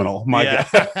actual criminal. My Yeah.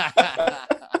 God.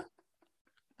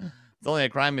 It's only a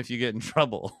crime if you get in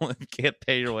trouble. You can't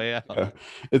pay your way out.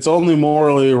 It's only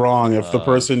morally wrong if the Uh,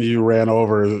 person you ran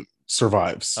over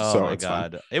survives. oh So my it's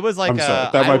fine. god. It was like I'm sorry.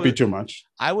 That might be too much.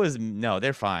 I was no,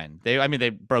 they're fine. I mean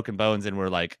they broken bones and were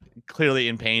like clearly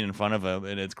in pain in front of him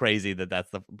and it's crazy that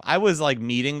that's the I was like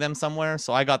meeting them somewhere,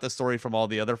 so I got the story from all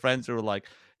the other friends who were like,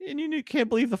 and you can't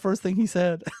believe the first thing he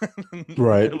said.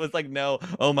 Right. It was like, no,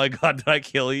 oh my god, did I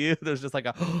kill you? There's just like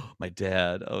a oh, my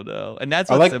dad, oh no. And that's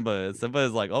I what like Simba is. Simba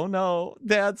is like, oh no,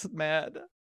 dad's mad.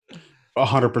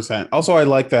 100%. Also, I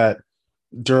like that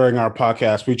during our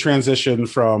podcast, we transitioned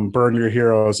from burn your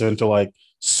heroes into like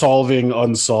solving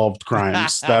unsolved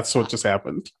crimes. That's what just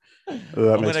happened.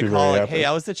 That I'm makes gonna me call very like, hey, happy.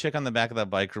 I was the chick on the back of that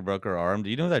bike who broke her arm. Do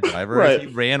you know who that driver is? Right.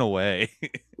 He ran away.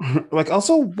 Like,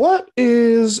 also, what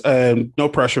is, no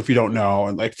pressure if you don't know,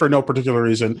 and like for no particular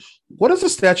reason, what is the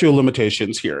statute of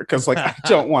limitations here? Because like, I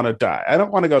don't want to die. I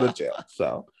don't want to go to jail.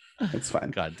 So it's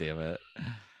fine. God damn it.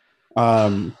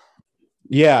 Um,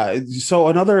 yeah. So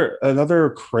another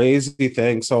crazy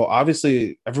thing. So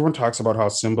obviously, everyone talks about how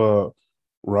Simba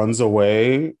runs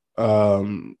away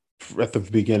at the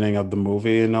beginning of the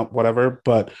movie and whatever,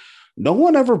 but no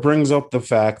one ever brings up the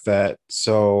fact that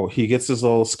so he gets his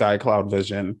little sky cloud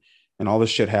vision and all this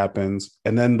shit happens,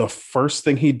 and then the first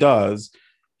thing he does,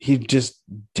 he just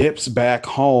dips back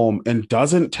home and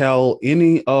doesn't tell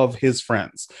any of his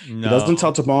friends. He doesn't tell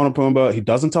No. Timon and Pumbaa. He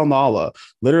doesn't tell Nala.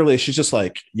 Literally, she's just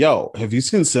like, "Yo, have you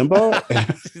seen Simba?"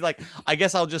 She's like, I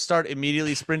guess I'll just start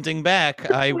immediately sprinting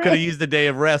back. I could have used a day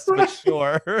of rest, but Right.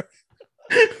 sure.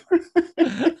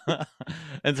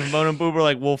 And Simone and Boob were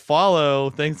like, we'll follow.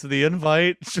 Thanks for the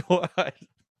invite. Sure.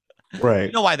 Right.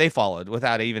 You know why they followed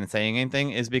without even saying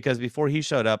anything is because before he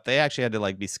showed up, they actually had to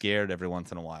like be scared every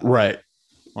once in a while. Right.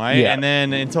 Right. Yeah. And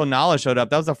then until Nala showed up,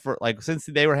 that was the first, like, since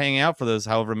they were hanging out for those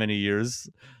however many years,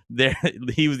 there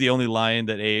he was the only lion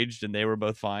that aged and they were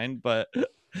both fine. But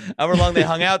however long they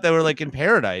hung out, they were like in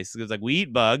paradise. It was like, we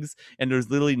eat bugs and there's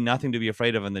literally nothing to be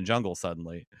afraid of in the jungle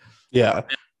suddenly. Yeah.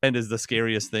 And is the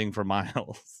scariest thing for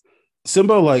miles.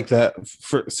 Simba like that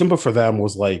for Simba for them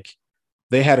was like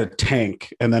they had a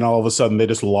tank and then all of a sudden they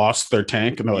just lost their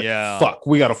tank and they're like, Yeah. fuck,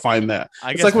 we gotta find that.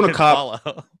 I It's guess like when we a could cop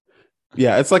follow.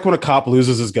 Yeah, it's like when a cop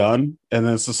loses his gun and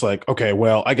then it's just like, okay,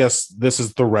 well, I guess this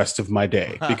is the rest of my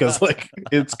day because like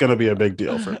it's gonna be a big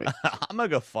deal for me. I'm gonna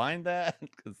go find that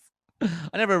because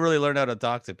I never really learned how to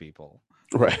talk to people.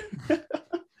 Right.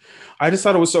 I just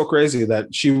thought it was so crazy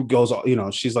that she goes,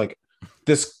 she's like,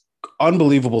 this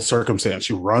unbelievable circumstance.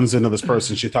 She runs into this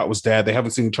person she thought was dead. They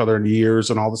haven't seen each other in years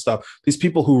and all this stuff. These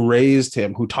people who raised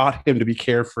him, who taught him to be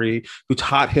carefree, who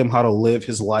taught him how to live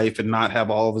his life and not have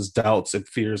all of his doubts and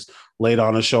fears laid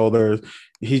on his shoulders.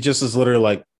 He just is literally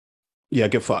like, yeah,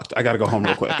 get fucked. I got to go home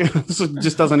real quick. So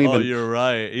just doesn't even. Oh, you're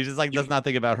right. He just like does not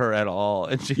think about her at all.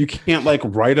 And you can't like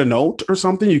write a note or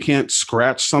something. You can't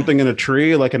scratch something in a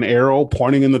tree like an arrow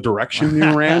pointing in the direction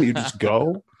you ran. You just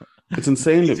go. It's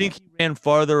insane. Do you think he ran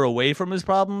farther away from his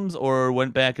problems or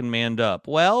went back and manned up?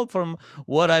 Well, from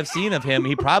what I've seen of him,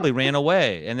 he probably ran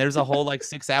away. And there's a whole like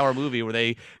 6-hour movie where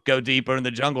they go deeper in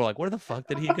the jungle. Like, where the fuck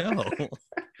did he go?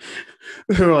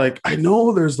 They're like, I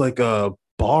know there's like a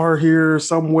bar here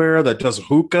somewhere that does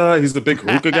hookah. He's the big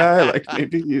hookah guy. Like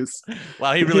maybe he's.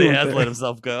 Wow, he really has let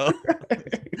himself go.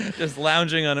 Just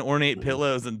lounging on ornate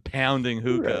pillows and pounding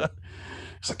hookah. Right.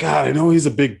 It's like, God, I know he's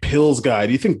a big pills guy.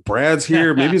 Do you think Brad's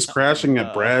here? Maybe he's crashing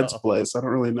at Brad's place. I don't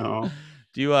really know.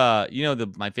 Do you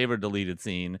my favorite deleted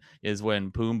scene is when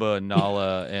Pumbaa and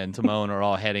Nala and Timon are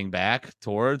all heading back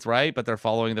towards, right? But they're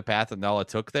following the path that Nala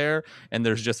took there, and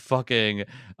there's just fucking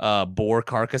boar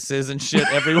carcasses and shit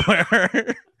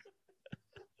everywhere.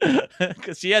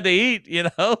 Because she had to eat, you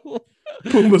know?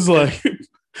 Pumbaa's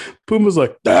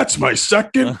like, that's my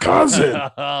second cousin.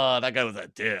 Oh, that guy was a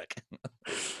dick.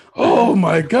 Oh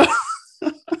my God.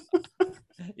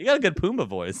 You got a good Pumbaa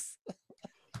voice.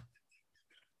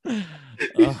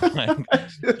 Oh my God.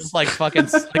 It's like fucking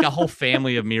like a whole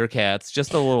family of meerkats,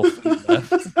 just a little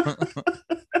left.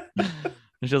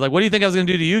 And she was like, what do you think I was gonna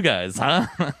do to you guys, huh?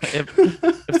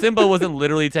 if Simba wasn't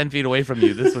literally 10 feet away from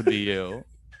you, this would be you.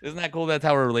 Isn't that cool? That's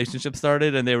how our relationship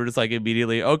started. And they were just like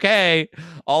immediately, okay,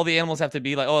 all the animals have to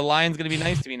be like, oh, a lion's gonna be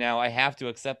nice to me now. I have to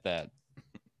accept that.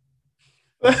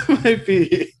 That might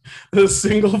be the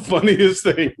single funniest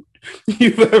thing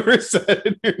you've ever said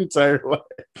in your entire life.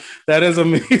 That is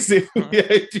amazing. The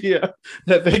idea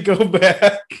that they go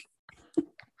back.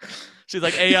 She's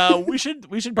like, hey, we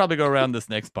should probably go around this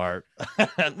next part.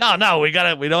 No, we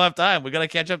don't have time. We gotta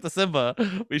catch up to Simba.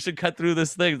 We should cut through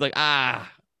this thing. It's like,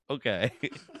 okay.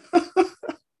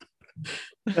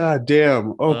 God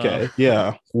damn. Okay.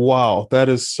 Yeah. Wow. That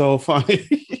is so funny.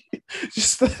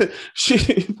 Just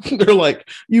they're like,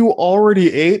 you already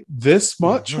ate this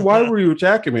much? Why were you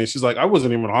attacking me? She's like, I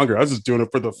wasn't even hungry. I was just doing it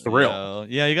for the thrill.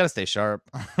 Yeah, you gotta stay sharp.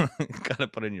 Gotta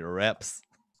put in your reps.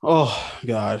 Oh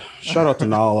God. Shout out to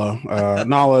Nala.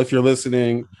 Nala, if you're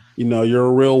listening, you're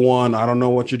a real one. I don't know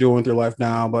what you're doing with your life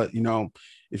now, but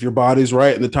if your body's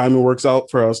right and the timing works out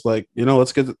for us, like,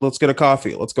 let's get a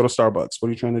coffee. Let's go to Starbucks. What are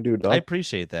you trying to do, Doug? I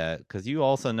appreciate that because you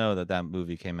also know that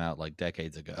movie came out like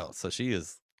decades ago. So she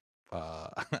is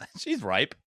she's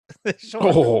ripe.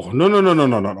 Oh,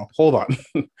 no. Hold on.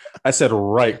 I said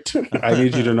right. I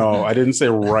need you to know. I didn't say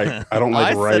ripe. I don't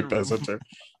like ripe as a term.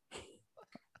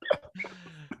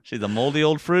 She's a moldy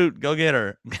old fruit. Go get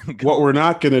her. What we're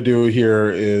not going to do here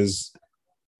is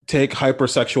take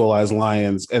hypersexualized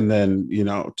lions and then,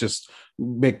 just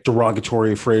make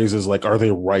derogatory phrases like, are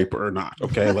they ripe or not?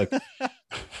 Okay. Like,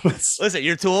 listen,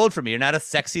 you're too old for me. You're not a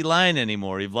sexy lion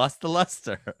anymore. You've lost the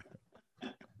luster.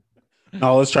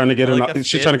 Nala's trying to get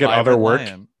she's trying to get other work.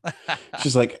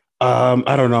 She's like,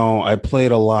 I don't know. I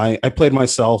played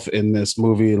myself in this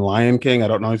movie, Lion King. I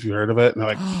don't know if you heard of it. And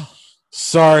they're like,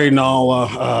 sorry, Nala.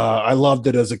 I loved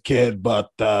it as a kid, but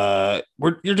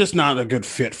you're just not a good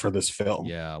fit for this film.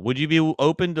 Yeah. Would you be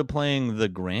open to playing the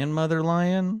grandmother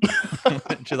lion?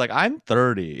 She's like, I'm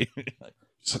 30.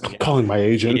 I'm calling my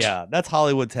agent. Yeah, that's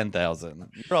Hollywood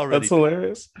 10,000. That's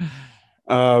hilarious.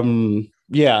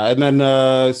 Yeah, and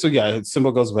then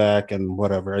Simba goes back and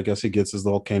whatever. I guess he gets his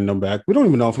little kingdom back. We don't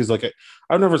even know if he's like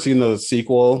I've never seen the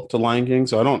sequel to Lion King,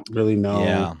 so I don't really know.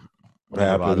 Yeah. What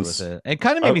happens with it. It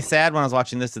kind of made me sad when I was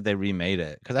watching this that they remade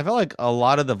it because I felt like a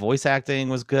lot of the voice acting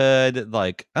was good.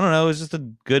 Like, I don't know, it was just a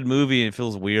good movie. It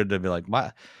feels weird to be like,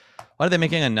 why are they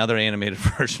making another animated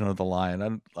version of the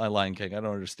Lion King? I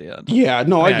don't understand. Yeah,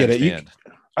 no, I get it.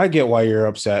 I get why you're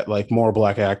upset. Like, more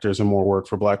black actors and more work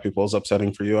for black people is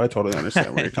upsetting for you. I totally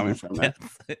understand where you're coming from there.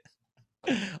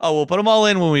 Oh, we'll put them all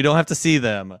in when we don't have to see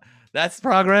them. That's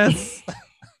progress.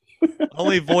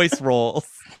 Only voice roles.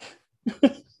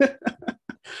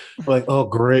 Like, oh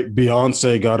great,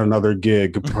 Beyonce got another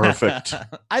gig. Perfect.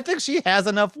 I think she has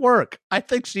enough work. I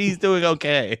think she's doing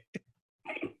okay.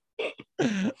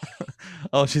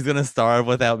 Oh, she's gonna starve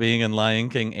without being in Lion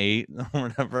King 8 or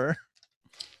whatever.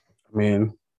 I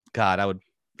mean, God,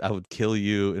 I would kill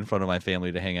you in front of my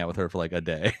family to hang out with her for like a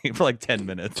day, for like 10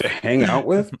 minutes. To hang out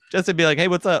with? Just to be like, hey,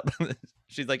 what's up?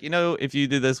 She's like, if you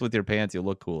do this with your pants, you'll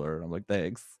look cooler. And I'm like,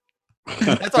 thanks.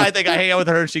 That's why I think I hang out with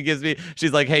her.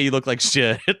 She's like, "Hey, you look like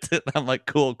shit." And I'm like,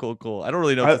 "Cool, cool, cool." I don't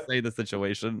really know what I to say in the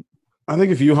situation. I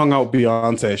think if you hung out with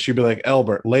Beyonce, she'd be like,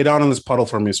 Albert, lay down in this puddle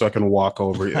for me so I can walk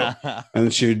over you.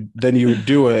 And then you would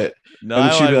do it. No, And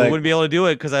then she'd I be like, wouldn't be able to do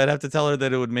it because I'd have to tell her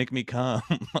that it would make me come.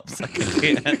 I was like, I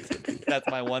can't. That's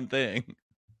my one thing.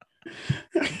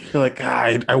 you're like,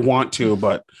 ah, I want to,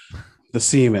 but the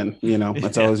semen,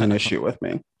 that's always an issue with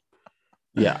me.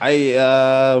 Yeah.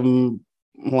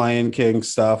 Lion King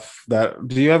stuff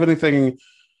do you have anything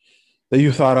that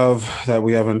you thought of that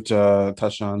we haven't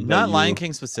touched on? Not Lion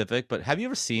King specific, but have you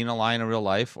ever seen a lion in real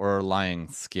life or a lion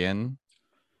skin?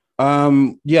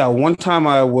 Yeah, one time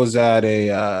I was at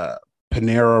a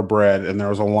Panera Bread and there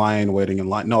was a lion waiting in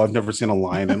line. No, I've never seen a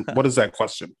lion. And what is that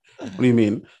question? What do you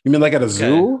mean? You mean like at a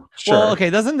zoo? Sure. Well, okay.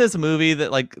 Doesn't this movie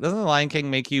doesn't the Lion King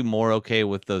make you more okay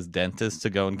with those dentists to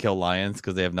go and kill lions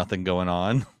because they have nothing going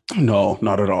on? No,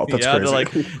 not at all. That's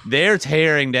crazy. They're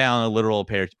tearing down a literal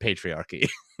patriarchy.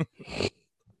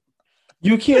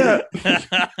 You can't.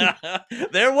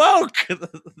 They're woke.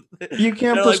 You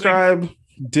can't prescribe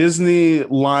Disney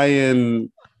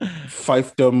lion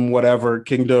fiefdom, whatever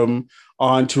kingdom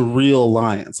onto real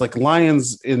lions. Like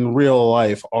lions in real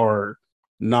life are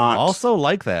not also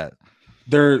like that.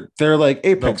 They're like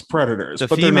apex predators. The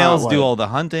females do all the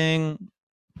hunting.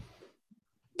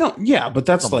 No, yeah, but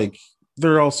that's like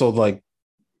they're also like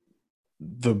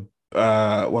the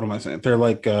what am I saying? They're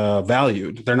like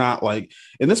valued. They're not like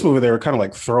in this movie. They were kind of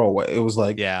like throwaway. It was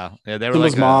like they were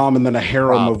like mom and then a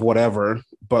harem of whatever.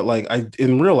 But like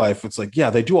in real life, it's like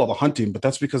they do all the hunting, but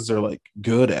that's because they're like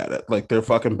good at it. Like they're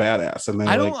fucking badass. And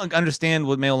I don't understand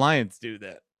what male lions do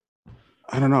that.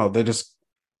 I don't know. They just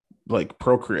like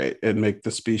procreate and make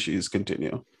the species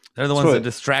continue. They're the ones that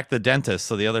distract the dentist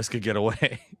so the others could get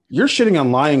away. You're shitting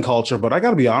on lion culture, but I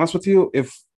got to be honest with you.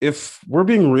 If we're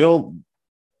being real,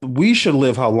 we should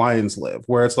live how lions live,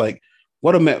 where it's like,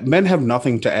 men have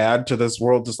nothing to add to this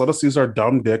world. Just let us use our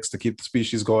dumb dicks to keep the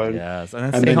species going. Yes,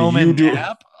 and then stay home and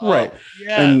nap. Right.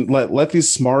 Yes. And let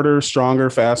these smarter, stronger,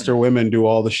 faster women do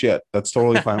all the shit. That's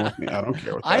totally fine with me. I don't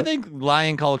care. I think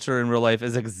lion culture in real life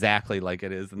is exactly like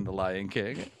it is in The Lion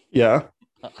King. Yeah.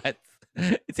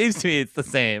 It seems to me it's the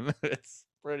same. It's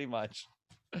pretty much.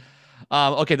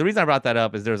 Okay, the reason I brought that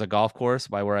up is there's a golf course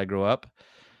by where I grew up,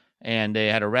 and they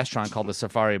had a restaurant called the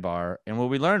Safari Bar. And what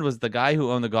we learned was the guy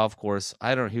who owned the golf course,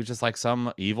 he was just like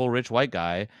some evil rich white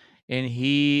guy, and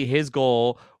his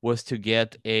goal was to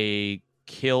get a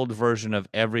killed version of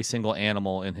every single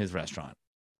animal in his restaurant.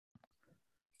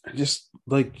 Just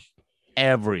like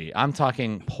I'm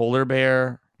talking polar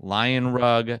bear, lion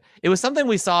rug. It was something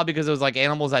we saw because it was like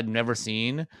animals I'd never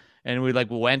seen, and we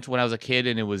went when I was a kid,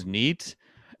 and it was neat.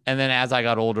 And then as I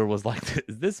got older, was like,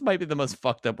 this might be the most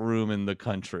fucked up room in the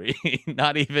country,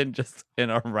 not even just in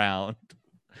around.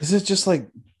 Is it just like,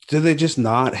 did they just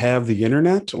not have the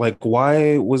internet? Like,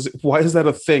 why is that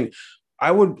a thing?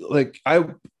 I would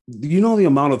the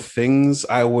amount of things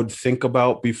I would think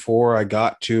about before I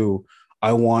got to,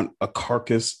 I want a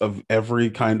carcass of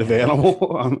every kind of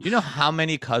animal. You know how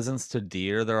many cousins to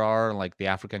deer there are in like the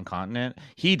African continent?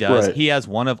 He does. Right. He has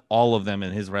one of all of them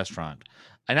in his restaurant.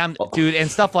 And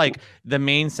and stuff like the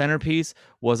main centerpiece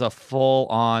was a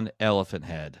full-on elephant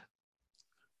head.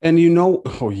 And oh,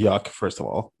 yuck, first of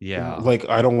all. Yeah. Like,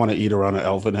 I don't want to eat around an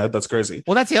elephant head. That's crazy.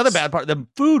 Well, that's the other bad part. The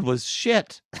food was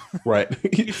shit. Right.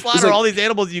 You slaughter all these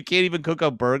animals, you can't even cook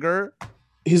a burger.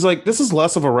 He's like, this is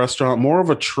less of a restaurant, more of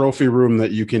a trophy room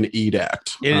that you can eat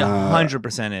at. It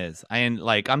 100% is.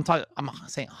 I'm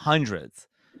saying hundreds.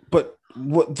 But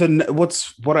what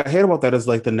I hate about that is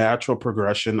like the natural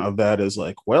progression of that is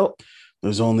like, well,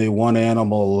 there's only one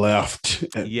animal left.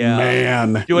 Yeah,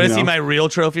 man. You want to see my real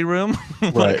trophy room?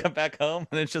 When right. I come back home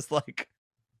and it's just like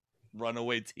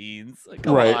runaway teens. Like,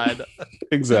 come on.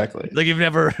 Exactly. Like you've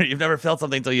never felt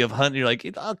something until you've hunted. You're like,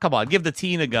 oh, come on, give the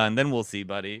teen a gun, then we'll see,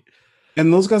 buddy.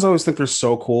 And those guys always think they're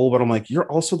so cool, but I'm like,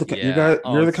 you're also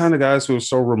you're the kind of guys who are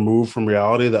so removed from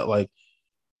reality that like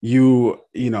you're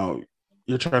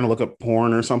trying to look up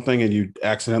porn or something and you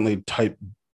accidentally type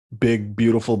big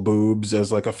beautiful boobs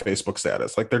as like a Facebook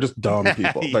status. Like they're just dumb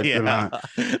people. Like they're like,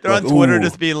 on Twitter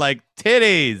just being like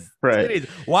titties. Right. Titties.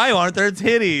 Why aren't there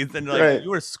titties? And like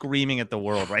you are screaming at the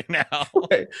world right now.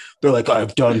 Right. They're like,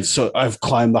 I've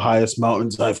climbed the highest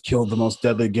mountains, I've killed the most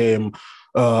deadly game.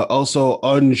 Also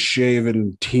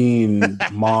unshaven teen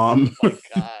mom. Oh my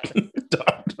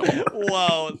God.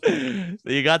 Whoa.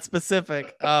 You got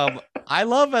specific. I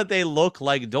love that they look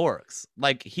like dorks.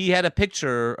 Like he had a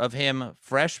picture of him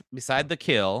fresh beside the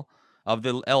kill of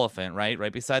the elephant,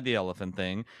 right beside the elephant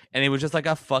thing, and he was just like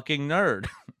a fucking nerd.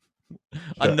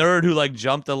 A Sure. nerd who like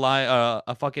jumped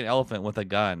a fucking elephant with a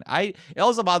gun. It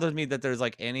also bothers me that there's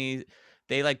like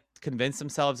they like convince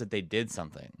themselves that they did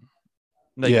something.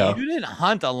 Like you Yeah. didn't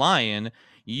hunt a lion.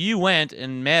 You went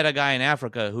and met a guy in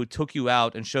Africa who took you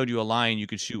out and showed you a lion you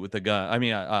could shoot with a gun. I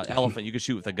mean, elephant you could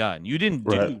shoot with a gun. You didn't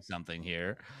Right. do something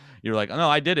here. You're like, oh, no,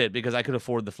 I did it because I could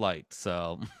afford the flight.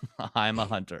 So I'm a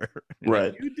hunter. You're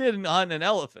like, Right. you didn't hunt an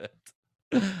elephant.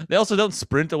 They also don't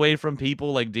sprint away from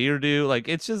people like deer do. Like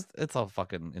it's all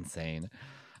fucking insane.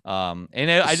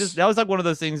 And I just that was like one of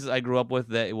those things I grew up with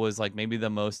that it was like maybe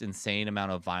the most insane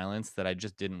amount of violence that I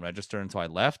just didn't register until I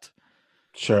left.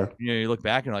 Sure. You know, you look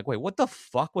back and you're like, wait, what the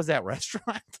fuck was that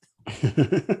restaurant?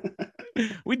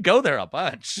 We'd go there a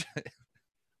bunch.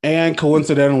 And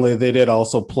coincidentally, they did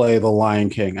also play The Lion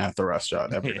King at the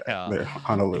restaurant every day. Yeah. They're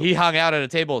on a loop. He hung out at a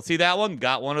table. See that one?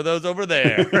 Got one of those over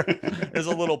there. There's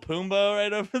a little Pumbaa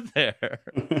right over there.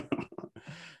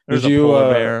 There's Did a you?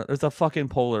 polar bear. There's a fucking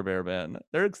polar bear, man.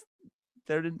 They're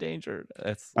endangered.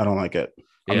 That's I don't like it.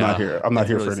 I'm yeah. not here. I'm not It's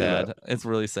here really for any of sad. that. It's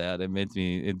really sad.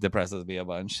 It depresses me a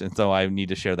bunch, and so I need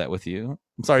to share that with you.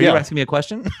 I'm sorry. You Yeah. asking me a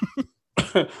question?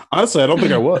 Honestly, I don't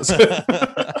think I was.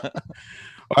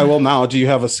 I will now. Do you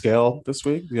have a scale this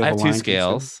week? Do you I have a two Lion King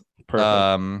scale? scales.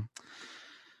 Perfect.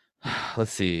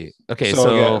 Let's see. Okay, So,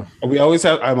 so yeah, we always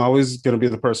have. I'm always going to be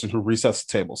the person who resets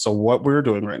the table. So what we're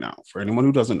doing right now, for anyone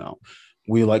who doesn't know,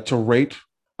 we like to rate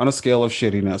on a scale of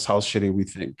shittiness how shitty we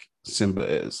think Simba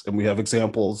is, and we have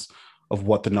examples of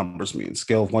what the numbers mean.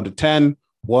 Scale of 1 to 10,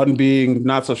 1 being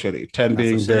not so shitty, 10 Not so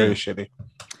being very shitty. shitty.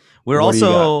 we're What do you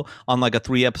also on like a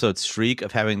 3 episode streak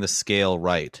of having the scale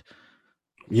right.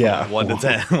 Yeah, 1 to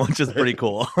 10, which is pretty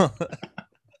cool.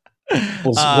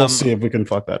 we'll see if we can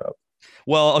fuck that up.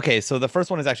 Well, okay, so the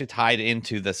first one is actually tied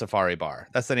into the Safari Bar.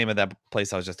 That's the name of that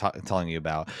place I was just telling you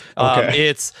about. Okay.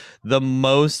 It's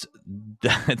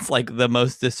it's like the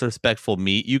most disrespectful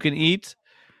meat you can eat.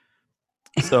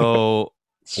 So,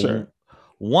 Sure.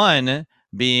 one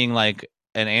being like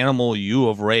an animal you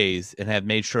have raised and have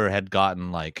made sure got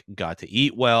to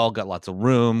eat well, got lots of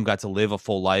room, got to live a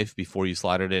full life before you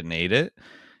slaughtered it and ate it.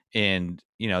 And,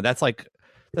 you know, that's a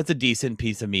decent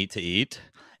piece of meat to eat.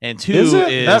 And two Is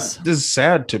it? is That is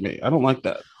sad to me. I don't like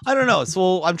that. I don't know.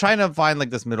 So I'm trying to find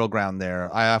like this middle ground there.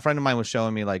 A friend of mine was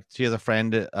showing me like she has a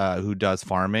friend who does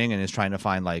farming and is trying to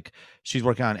find like she's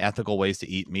working on ethical ways to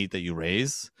eat meat that you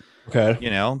raise. Okay. You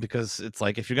know, because it's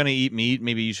like if you're going to eat meat,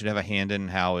 maybe you should have a hand in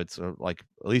how it's like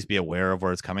at least be aware of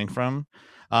where it's coming from.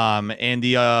 And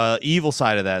the evil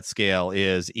side of that scale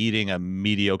is eating a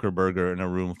mediocre burger in a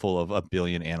room full of 1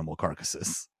 billion animal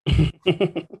carcasses.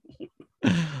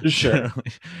 Sure.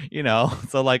 You know,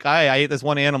 so like I ate this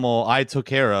one animal I took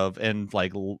care of and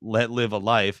like let live a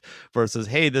life versus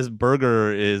hey, this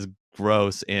burger is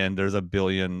gross and there's 1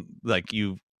 billion like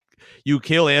you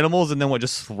kill animals and then what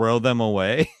just throw them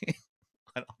away.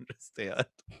 I don't understand.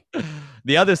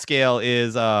 The other scale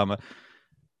is the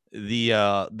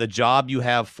job you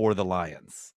have for the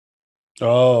lions.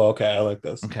 Oh, okay. I like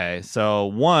this. Okay, so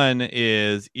one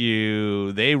is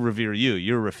they revere you.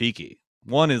 You're Rafiki.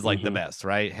 One is like the best,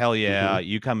 right? Hell yeah,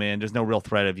 you come in. There's no real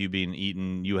threat of you being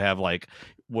eaten. You have like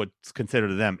what's considered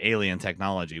to them alien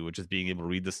technology, which is being able to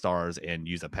read the stars and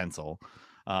use a pencil.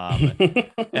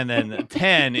 And then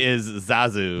 10 is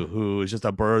Zazu, who is just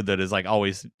a bird that is like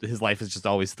always his life is just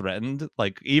always threatened.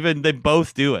 Like even they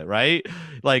both do it, right?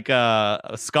 Like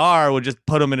Scar would just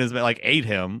put him in his like ate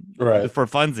him Right. for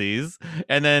funsies,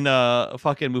 and then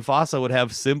fucking Mufasa would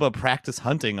have Simba practice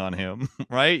hunting on him,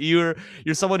 right? You're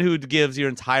someone who gives your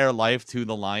entire life to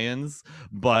the lions,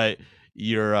 but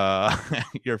you're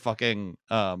you're fucking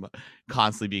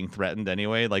constantly being threatened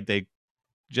anyway. Like they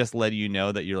just let you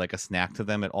know that you're like a snack to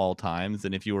them at all times,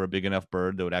 and if you were a big enough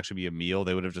bird that would actually be a meal,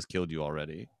 they would have just killed you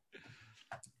already.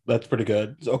 That's pretty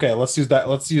good. Okay, let's use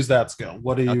that scale.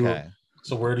 What do you? Okay.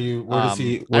 So where does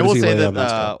he? I will say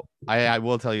that. I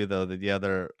will tell you though that the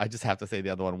other. I just have to say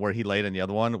the other one where he laid in the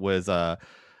other one was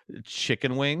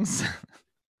chicken wings.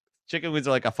 Chicken wings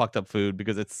are like a fucked up food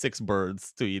because it's 6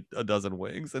 birds to eat a dozen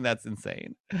wings, and that's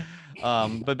insane.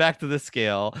 But back to this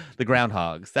scale, the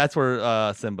groundhogs. That's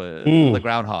where Simba is. The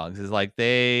groundhogs is like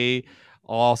they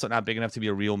also not big enough to be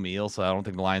a real meal, so I don't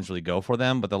think the lions really go for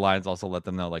them. But the lions also let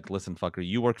them know, like, listen, fucker,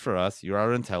 you work for us. You're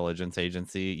our intelligence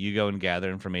agency. You go and gather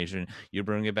information. You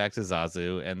bring it back to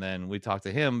Zazu, and then we talk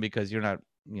to him because you're not,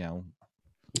 you know,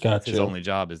 gotcha. His only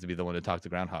job is to be the one to talk to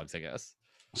groundhogs, I guess.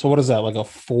 So what is that? Like a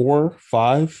 4,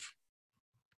 5?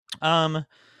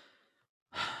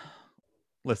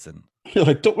 Listen, You're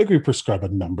like, don't make me prescribe a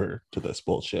number to this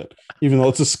bullshit, even though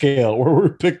it's a scale where we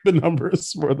pick the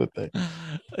numbers for the thing.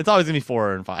 It's always gonna be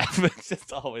 4 and 5. It's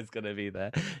just always gonna be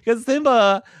that because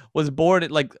Simba was born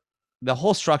like the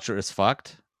whole structure is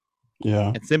fucked,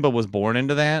 Yeah. and Simba was born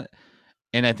into that.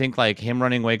 And I think like him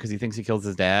running away because he thinks he kills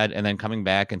his dad, and then coming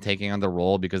back and taking on the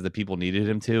role because the people needed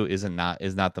him to is not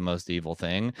the most evil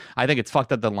thing. I think it's fucked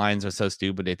that the lions are so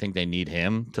stupid. They think they need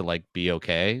him to like be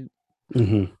okay.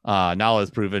 Mm-hmm. Nala has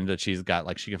proven that she's got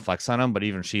like she can flex on him, but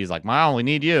even she's like, "Wow, we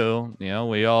need you." You know,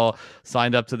 we all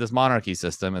signed up to this monarchy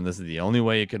system, and this is the only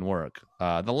way it can work.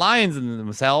 The lions in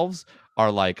themselves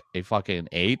are like a fucking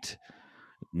 8,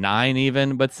 9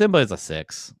 even, but Simba is a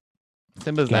 6.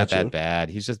 Simba's not that bad.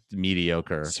 He's just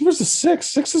mediocre. Simba's a 6.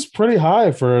 6 is pretty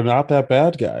high for a not that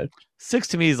bad guy. 6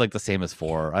 to me is like the same as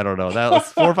 4. I don't know. That was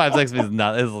 4, 5, 6 is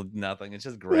nothing. It's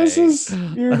just gray.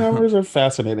 Your numbers are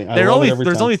fascinating.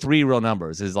 There's only 3 real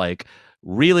numbers. Is like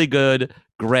really good,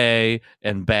 gray,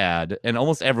 and bad, and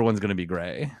almost everyone's gonna be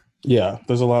gray. Yeah,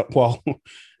 there's a lot. Well,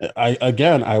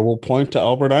 I will point to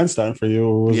Albert Einstein for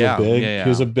you. He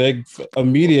was a big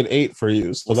immediate 8 for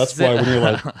you. So that's why when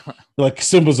you're like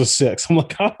Simba's a 6, I'm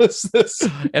like, how is this?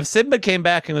 If Simba came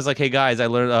back and was like, hey guys, I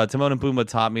learned Timon and Pumbaa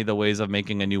taught me the ways of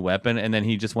making a new weapon, and then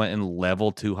he just went and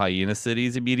leveled 2 hyena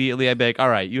cities immediately, I'd be like, all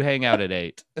right, you hang out at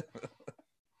 8.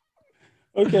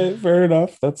 Okay, fair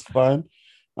enough. That's fine.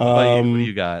 What do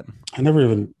you got?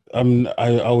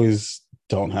 I always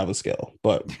don't have a scale,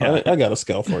 but yeah. I got a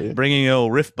scale for you. Bringing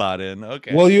old Riftbot in.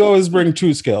 Okay. Well, you always bring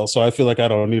 2 scales, so I feel like I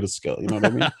don't need a scale. You know what I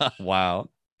mean? Wow.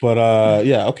 But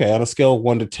yeah, okay. On a scale of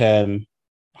 1 to 10,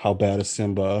 how bad is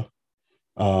Simba?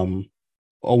 A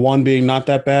 1 being not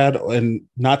that bad, and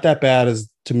not that bad is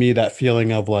to me that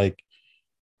feeling of like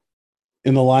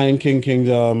in the Lion King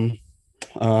kingdom.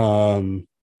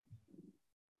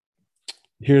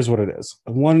 Here's what it is.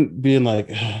 1 being like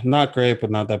not great,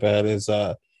 but not that bad is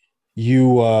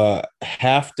you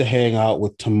have to hang out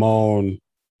with Timon,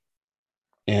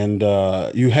 and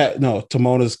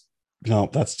Timon is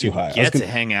that's too high. You get to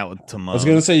hang out with Timon. I was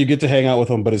gonna say you get to hang out with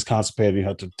him, but he's constipated. You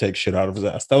have to take shit out of his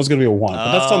ass. That was gonna be a 1,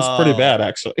 but that sounds pretty bad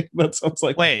actually. That sounds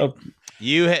like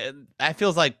that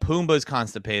feels like Pumbaa's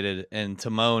constipated, and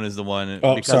Timon is the one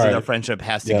because of their friendship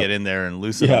has to get in there and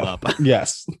loosen him up.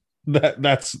 Yes.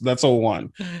 That's a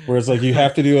 1, whereas like you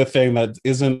have to do a thing that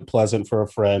isn't pleasant for a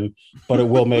friend, but it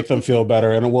will make them feel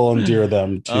better and it will endear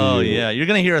them to you. Yeah, you're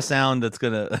gonna hear a sound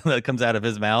that comes out of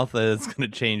his mouth that's gonna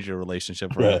change your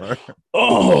relationship forever. Right.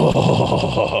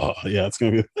 Oh yeah, it's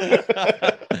gonna be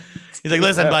he's like,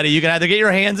 listen buddy, you can either get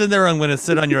your hands in there or I'm gonna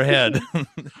sit on your head.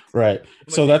 Right,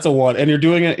 so that's a 1, and you're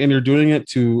doing it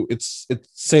to it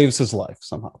saves his life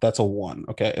somehow. That's a 1.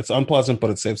 Okay, it's unpleasant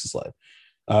but it saves his life.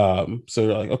 So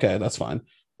you're like, okay, that's fine.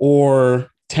 Or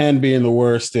 10 being the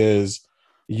worst is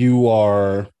you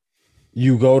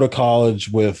go to college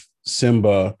with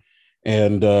Simba,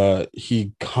 and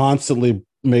he constantly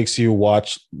makes you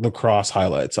watch lacrosse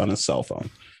highlights on his cell phone.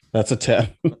 That's a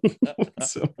 10.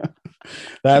 So,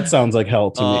 that sounds like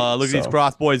hell to me. Look at these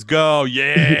cross boys go.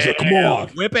 Yeah. Like, come on.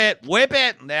 Whip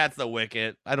it. That's the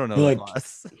wicket. I don't know.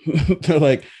 They're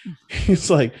like, he's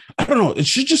like, I don't know. It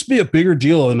should just be a bigger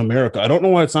deal in America. I don't know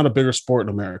why it's not a bigger sport in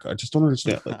America. I just don't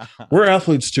understand. Like, we're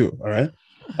athletes too. All right.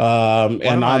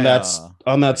 And on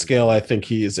that scale, I think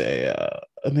he's a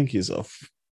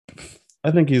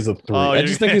 3. I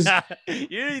just think he's.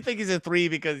 You think he's a 3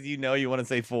 because you want to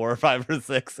say 4 or 5 or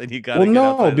 6, and you got. Well,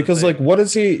 no, because like, what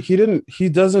is he? He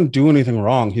doesn't do anything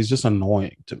wrong. He's just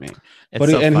annoying to me.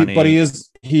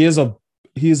 He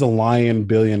is a lion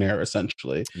billionaire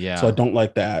essentially. Yeah. So I don't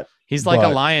like that. He's like a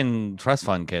lion trust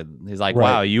fund kid. He's like, right.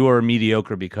 Wow, you are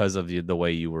mediocre because of the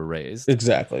way you were raised.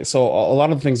 Exactly. So a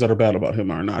lot of the things that are bad about him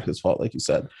are not his fault, like you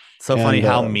said. So funny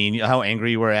how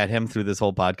angry you were at him through this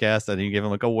whole podcast, and you gave him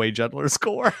like a way gentler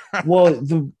score. Well,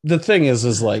 the thing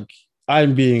is like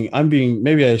I'm being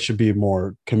maybe I should be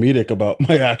more comedic about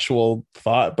my actual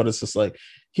thought, but it's just like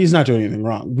he's not doing anything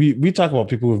wrong. We talk about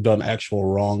people who've done actual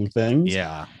wrong things.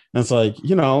 Yeah. And it's like,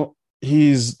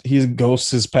 he ghosts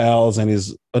his pals and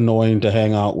he's annoying to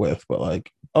hang out with, but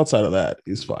like outside of that,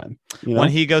 he's fine. When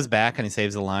he goes back and he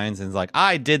saves the lions and he's like,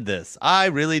 I did this. I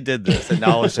really did this. And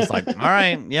now it's just like, all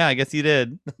right, yeah, I guess you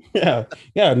did. Yeah.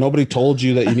 Nobody told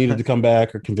you that you needed to come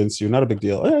back or convince you. Not a big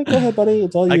deal. All right, go ahead, buddy.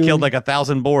 It's all you. I killed like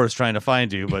 1,000 boars trying to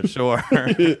find you, but sure.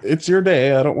 It's your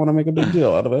day. I don't want to make a big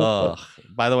deal out of it.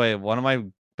 By the way, one of my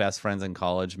best friends in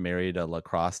college married a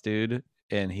lacrosse dude.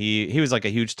 And he was like a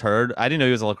huge turd. I didn't know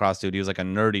he was a lacrosse dude. He was like a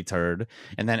nerdy turd.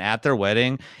 And then at their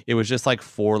wedding, it was just like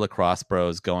 4 lacrosse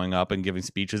bros going up and giving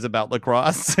speeches about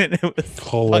lacrosse. And it was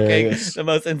hilarious. Fucking the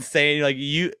most insane. Like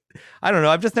I don't know.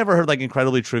 I've just never heard like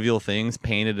incredibly trivial things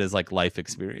painted as like life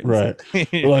experiences.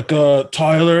 Right. Like,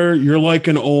 Tyler, you're like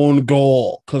an own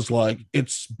goal because like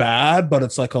it's bad, but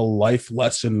it's like a life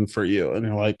lesson for you. And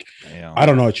you're like, Yeah. I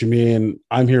don't know what you mean.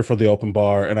 I'm here for the open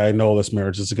bar, and I know this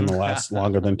marriage is going to last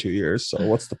longer than 2 years. So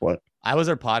what's the point? I was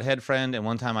her pothead friend, and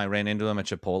one time I ran into him at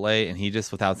Chipotle, and he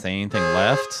just, without saying anything,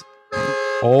 left.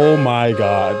 Oh my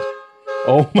God.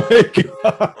 Oh my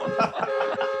God.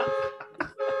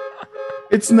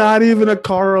 It's not even a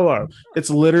car alarm. It's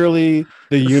literally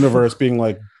the universe being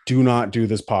like, do not do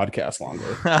this podcast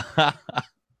longer.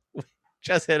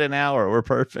 Just hit an hour. We're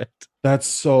perfect. That's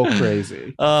so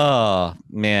crazy. Oh,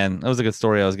 man. That was a good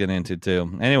story I was getting into,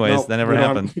 too. Anyways, that never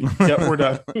happened. Yep, we're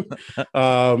done.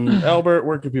 Albert,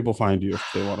 where can people find you if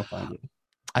they want to find you?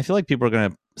 I feel like people are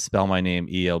going to spell my name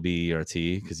ELBERT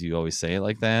because you always say it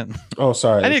like that. Oh,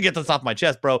 sorry. I need to get this off my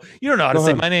chest, bro. You don't know how to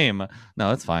say my name.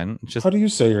 No, it's fine. It's just, how do you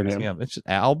say your name? Yeah, it's just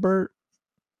Albert.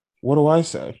 What do I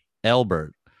say?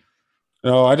 Albert.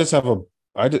 No, I just have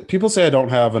people say I don't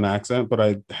have an accent, but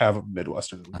I have a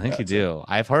Midwestern I think accent. you do.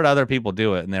 I've heard other people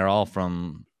do it, and they're all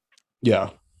from...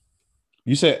 Yeah.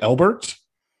 You say Albert?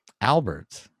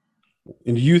 Albert.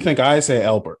 And you think I say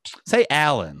Albert? Say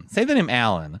Alan. Say the name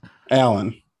Alan.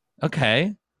 Alan.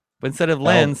 Okay. But instead of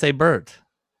Len, say Bert.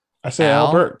 I say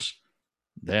Albert.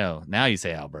 No, now you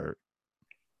say Albert.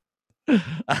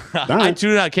 I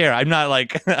do not care. I'm not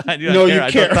like I do not no, care. You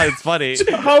I care. just thought it's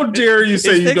funny. How dare you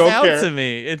say you don't care? It sticks out to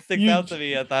me. It sticks out to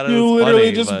me. I thought it was You literally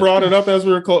funny, just brought it up as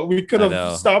we were we could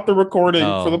have stopped the recording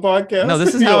for the podcast. No,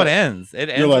 this is how it ends. It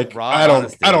ends. You're like, raw I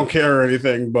don't honesty. care or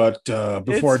anything, but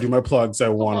before I do my plugs, I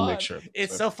want to make sure.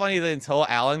 It's so funny that until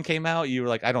Alan came out, you were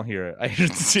like, I don't hear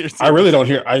it. I really don't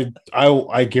hear.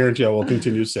 I guarantee I will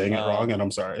continue saying it wrong, and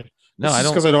I'm sorry. No, I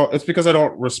don't. It's because I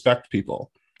don't respect people.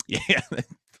 Yeah.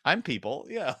 I'm people.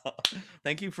 Yeah.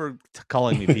 Thank you for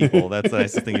calling me people. That's the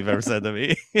nicest thing you've ever said to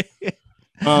me.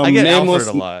 I get Alfred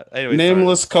a lot. Anyway,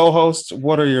 nameless co-host.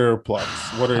 What are your plugs?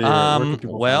 What are your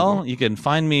well, you can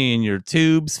find me in your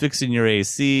tubes fixing your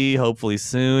AC, hopefully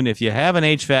soon. If you have an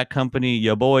HVAC company,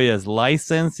 your boy is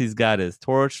licensed. He's got his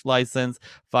torch license,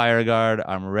 fire guard.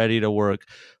 I'm ready to work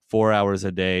 4 hours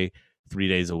a day, 3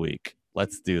 days a week.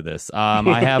 Let's do this.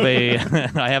 I have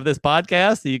I have this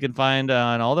podcast that you can find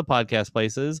on all the podcast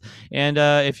places. And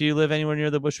if you live anywhere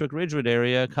near the Bushwick Ridgewood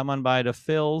area, come on by to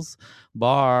Phil's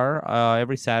Bar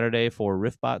every Saturday for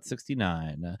Riffbot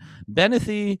 69.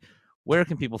 Benethy, where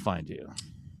can people find you?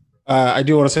 I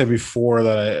do want to say before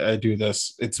that I do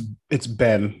this. It's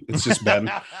Ben. It's just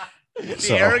Ben.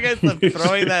 The arrogance of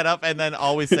throwing that up and then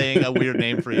always saying a weird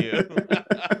name for you.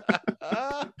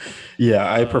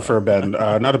 Yeah, I prefer Ben.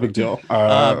 Not a big deal.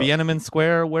 Bieneman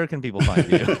Square, where can people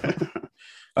find you?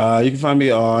 You can find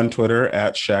me on Twitter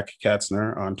at Shaq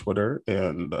Katzner on Twitter,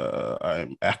 and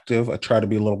I'm active. I try to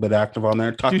be a little bit active on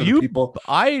there, talk to people.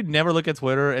 I never look at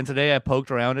Twitter, and today I poked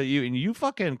around at you, and you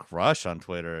fucking crush on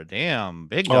Twitter. Damn,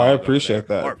 big dog. Oh, I appreciate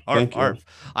that. Thank you.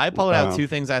 I pulled out two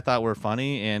things I thought were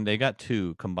funny, and they got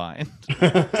two combined.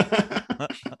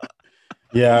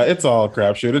 Yeah, it's all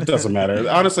crapshoot. It doesn't matter.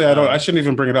 Honestly, I shouldn't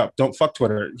even bring it up. Don't fuck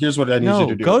Twitter. Here's what I need you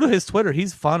to do. Go to his Twitter.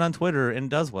 He's fun on Twitter and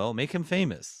does well. Make him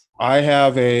famous. I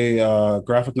have a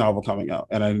graphic novel coming out,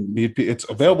 and it's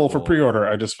available for pre-order.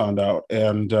 I just found out,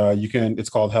 and it's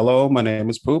called Hello, My Name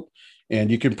is Poop, and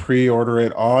you can pre-order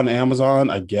it on Amazon,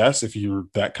 I guess, if you're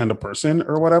that kind of person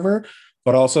or whatever.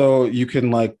 But also you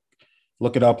can like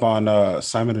look it up on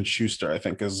Simon and Schuster, I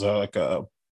think is like a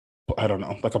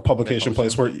publication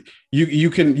place where you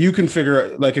can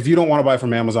figure, like, if you don't want to buy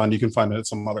from Amazon, you can find it at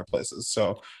some other places.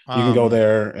 So you can go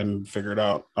there and figure it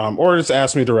out, or just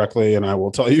ask me directly and I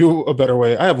will tell you a better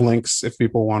way. I have links if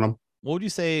people want them. What would you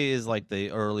say is like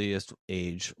the earliest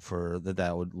age for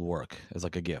that would work as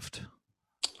like a gift?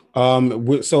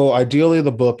 So ideally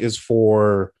the book is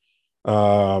for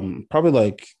probably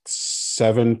like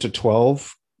 7 to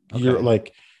 12. Okay. You're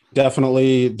like,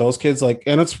 definitely those kids, like,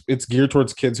 and it's geared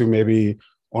towards kids who maybe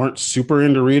aren't super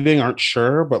into reading, aren't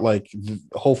sure, but like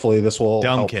hopefully this will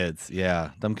dumb help. Kids.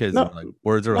 Yeah, dumb kids. No, like,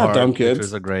 words are not hard. Dumb kids.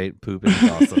 Pictures are great. Poop is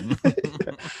awesome.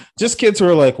 Just kids who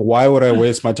are like, why would I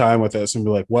waste my time with this? And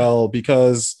be like, well,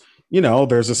 because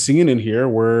there's a scene in here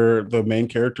where the main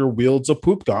character wields a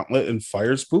poop gauntlet and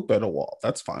fires poop at a wall.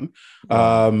 That's fun.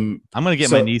 I'm gonna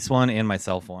get my niece one and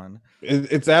myself one.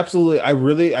 It's absolutely.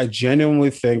 I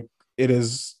genuinely think it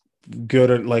is good,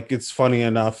 and like it's funny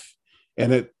enough,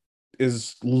 and it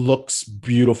looks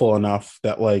beautiful enough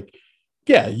that, like,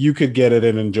 yeah, you could get it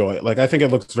and enjoy it. Like, I think it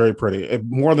looks very pretty.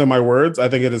 More than my words, I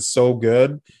think it is so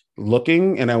good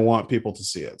looking, and I want people to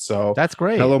see it. So that's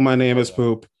great. Hello, My Name is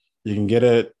Poop. You can get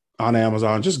it on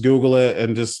Amazon. Just Google it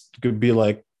and just be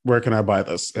like, where can I buy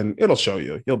this? And it'll show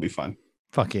you. You'll be fine.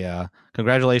 Fuck yeah.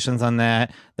 Congratulations on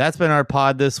that. That's been our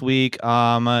pod this week.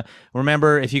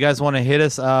 Remember, if you guys want to hit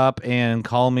us up and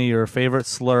call me your favorite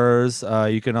slurs,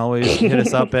 you can always hit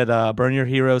us up at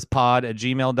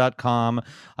burnyourheroespod@gmail.com.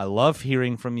 I love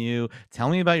hearing from you. Tell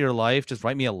me about your life. Just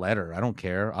write me a letter. I don't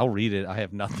care. I'll read it. I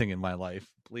have nothing in my life.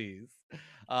 Please.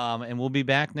 And we'll be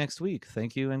back next week.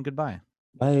 Thank you and goodbye.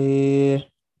 Bye.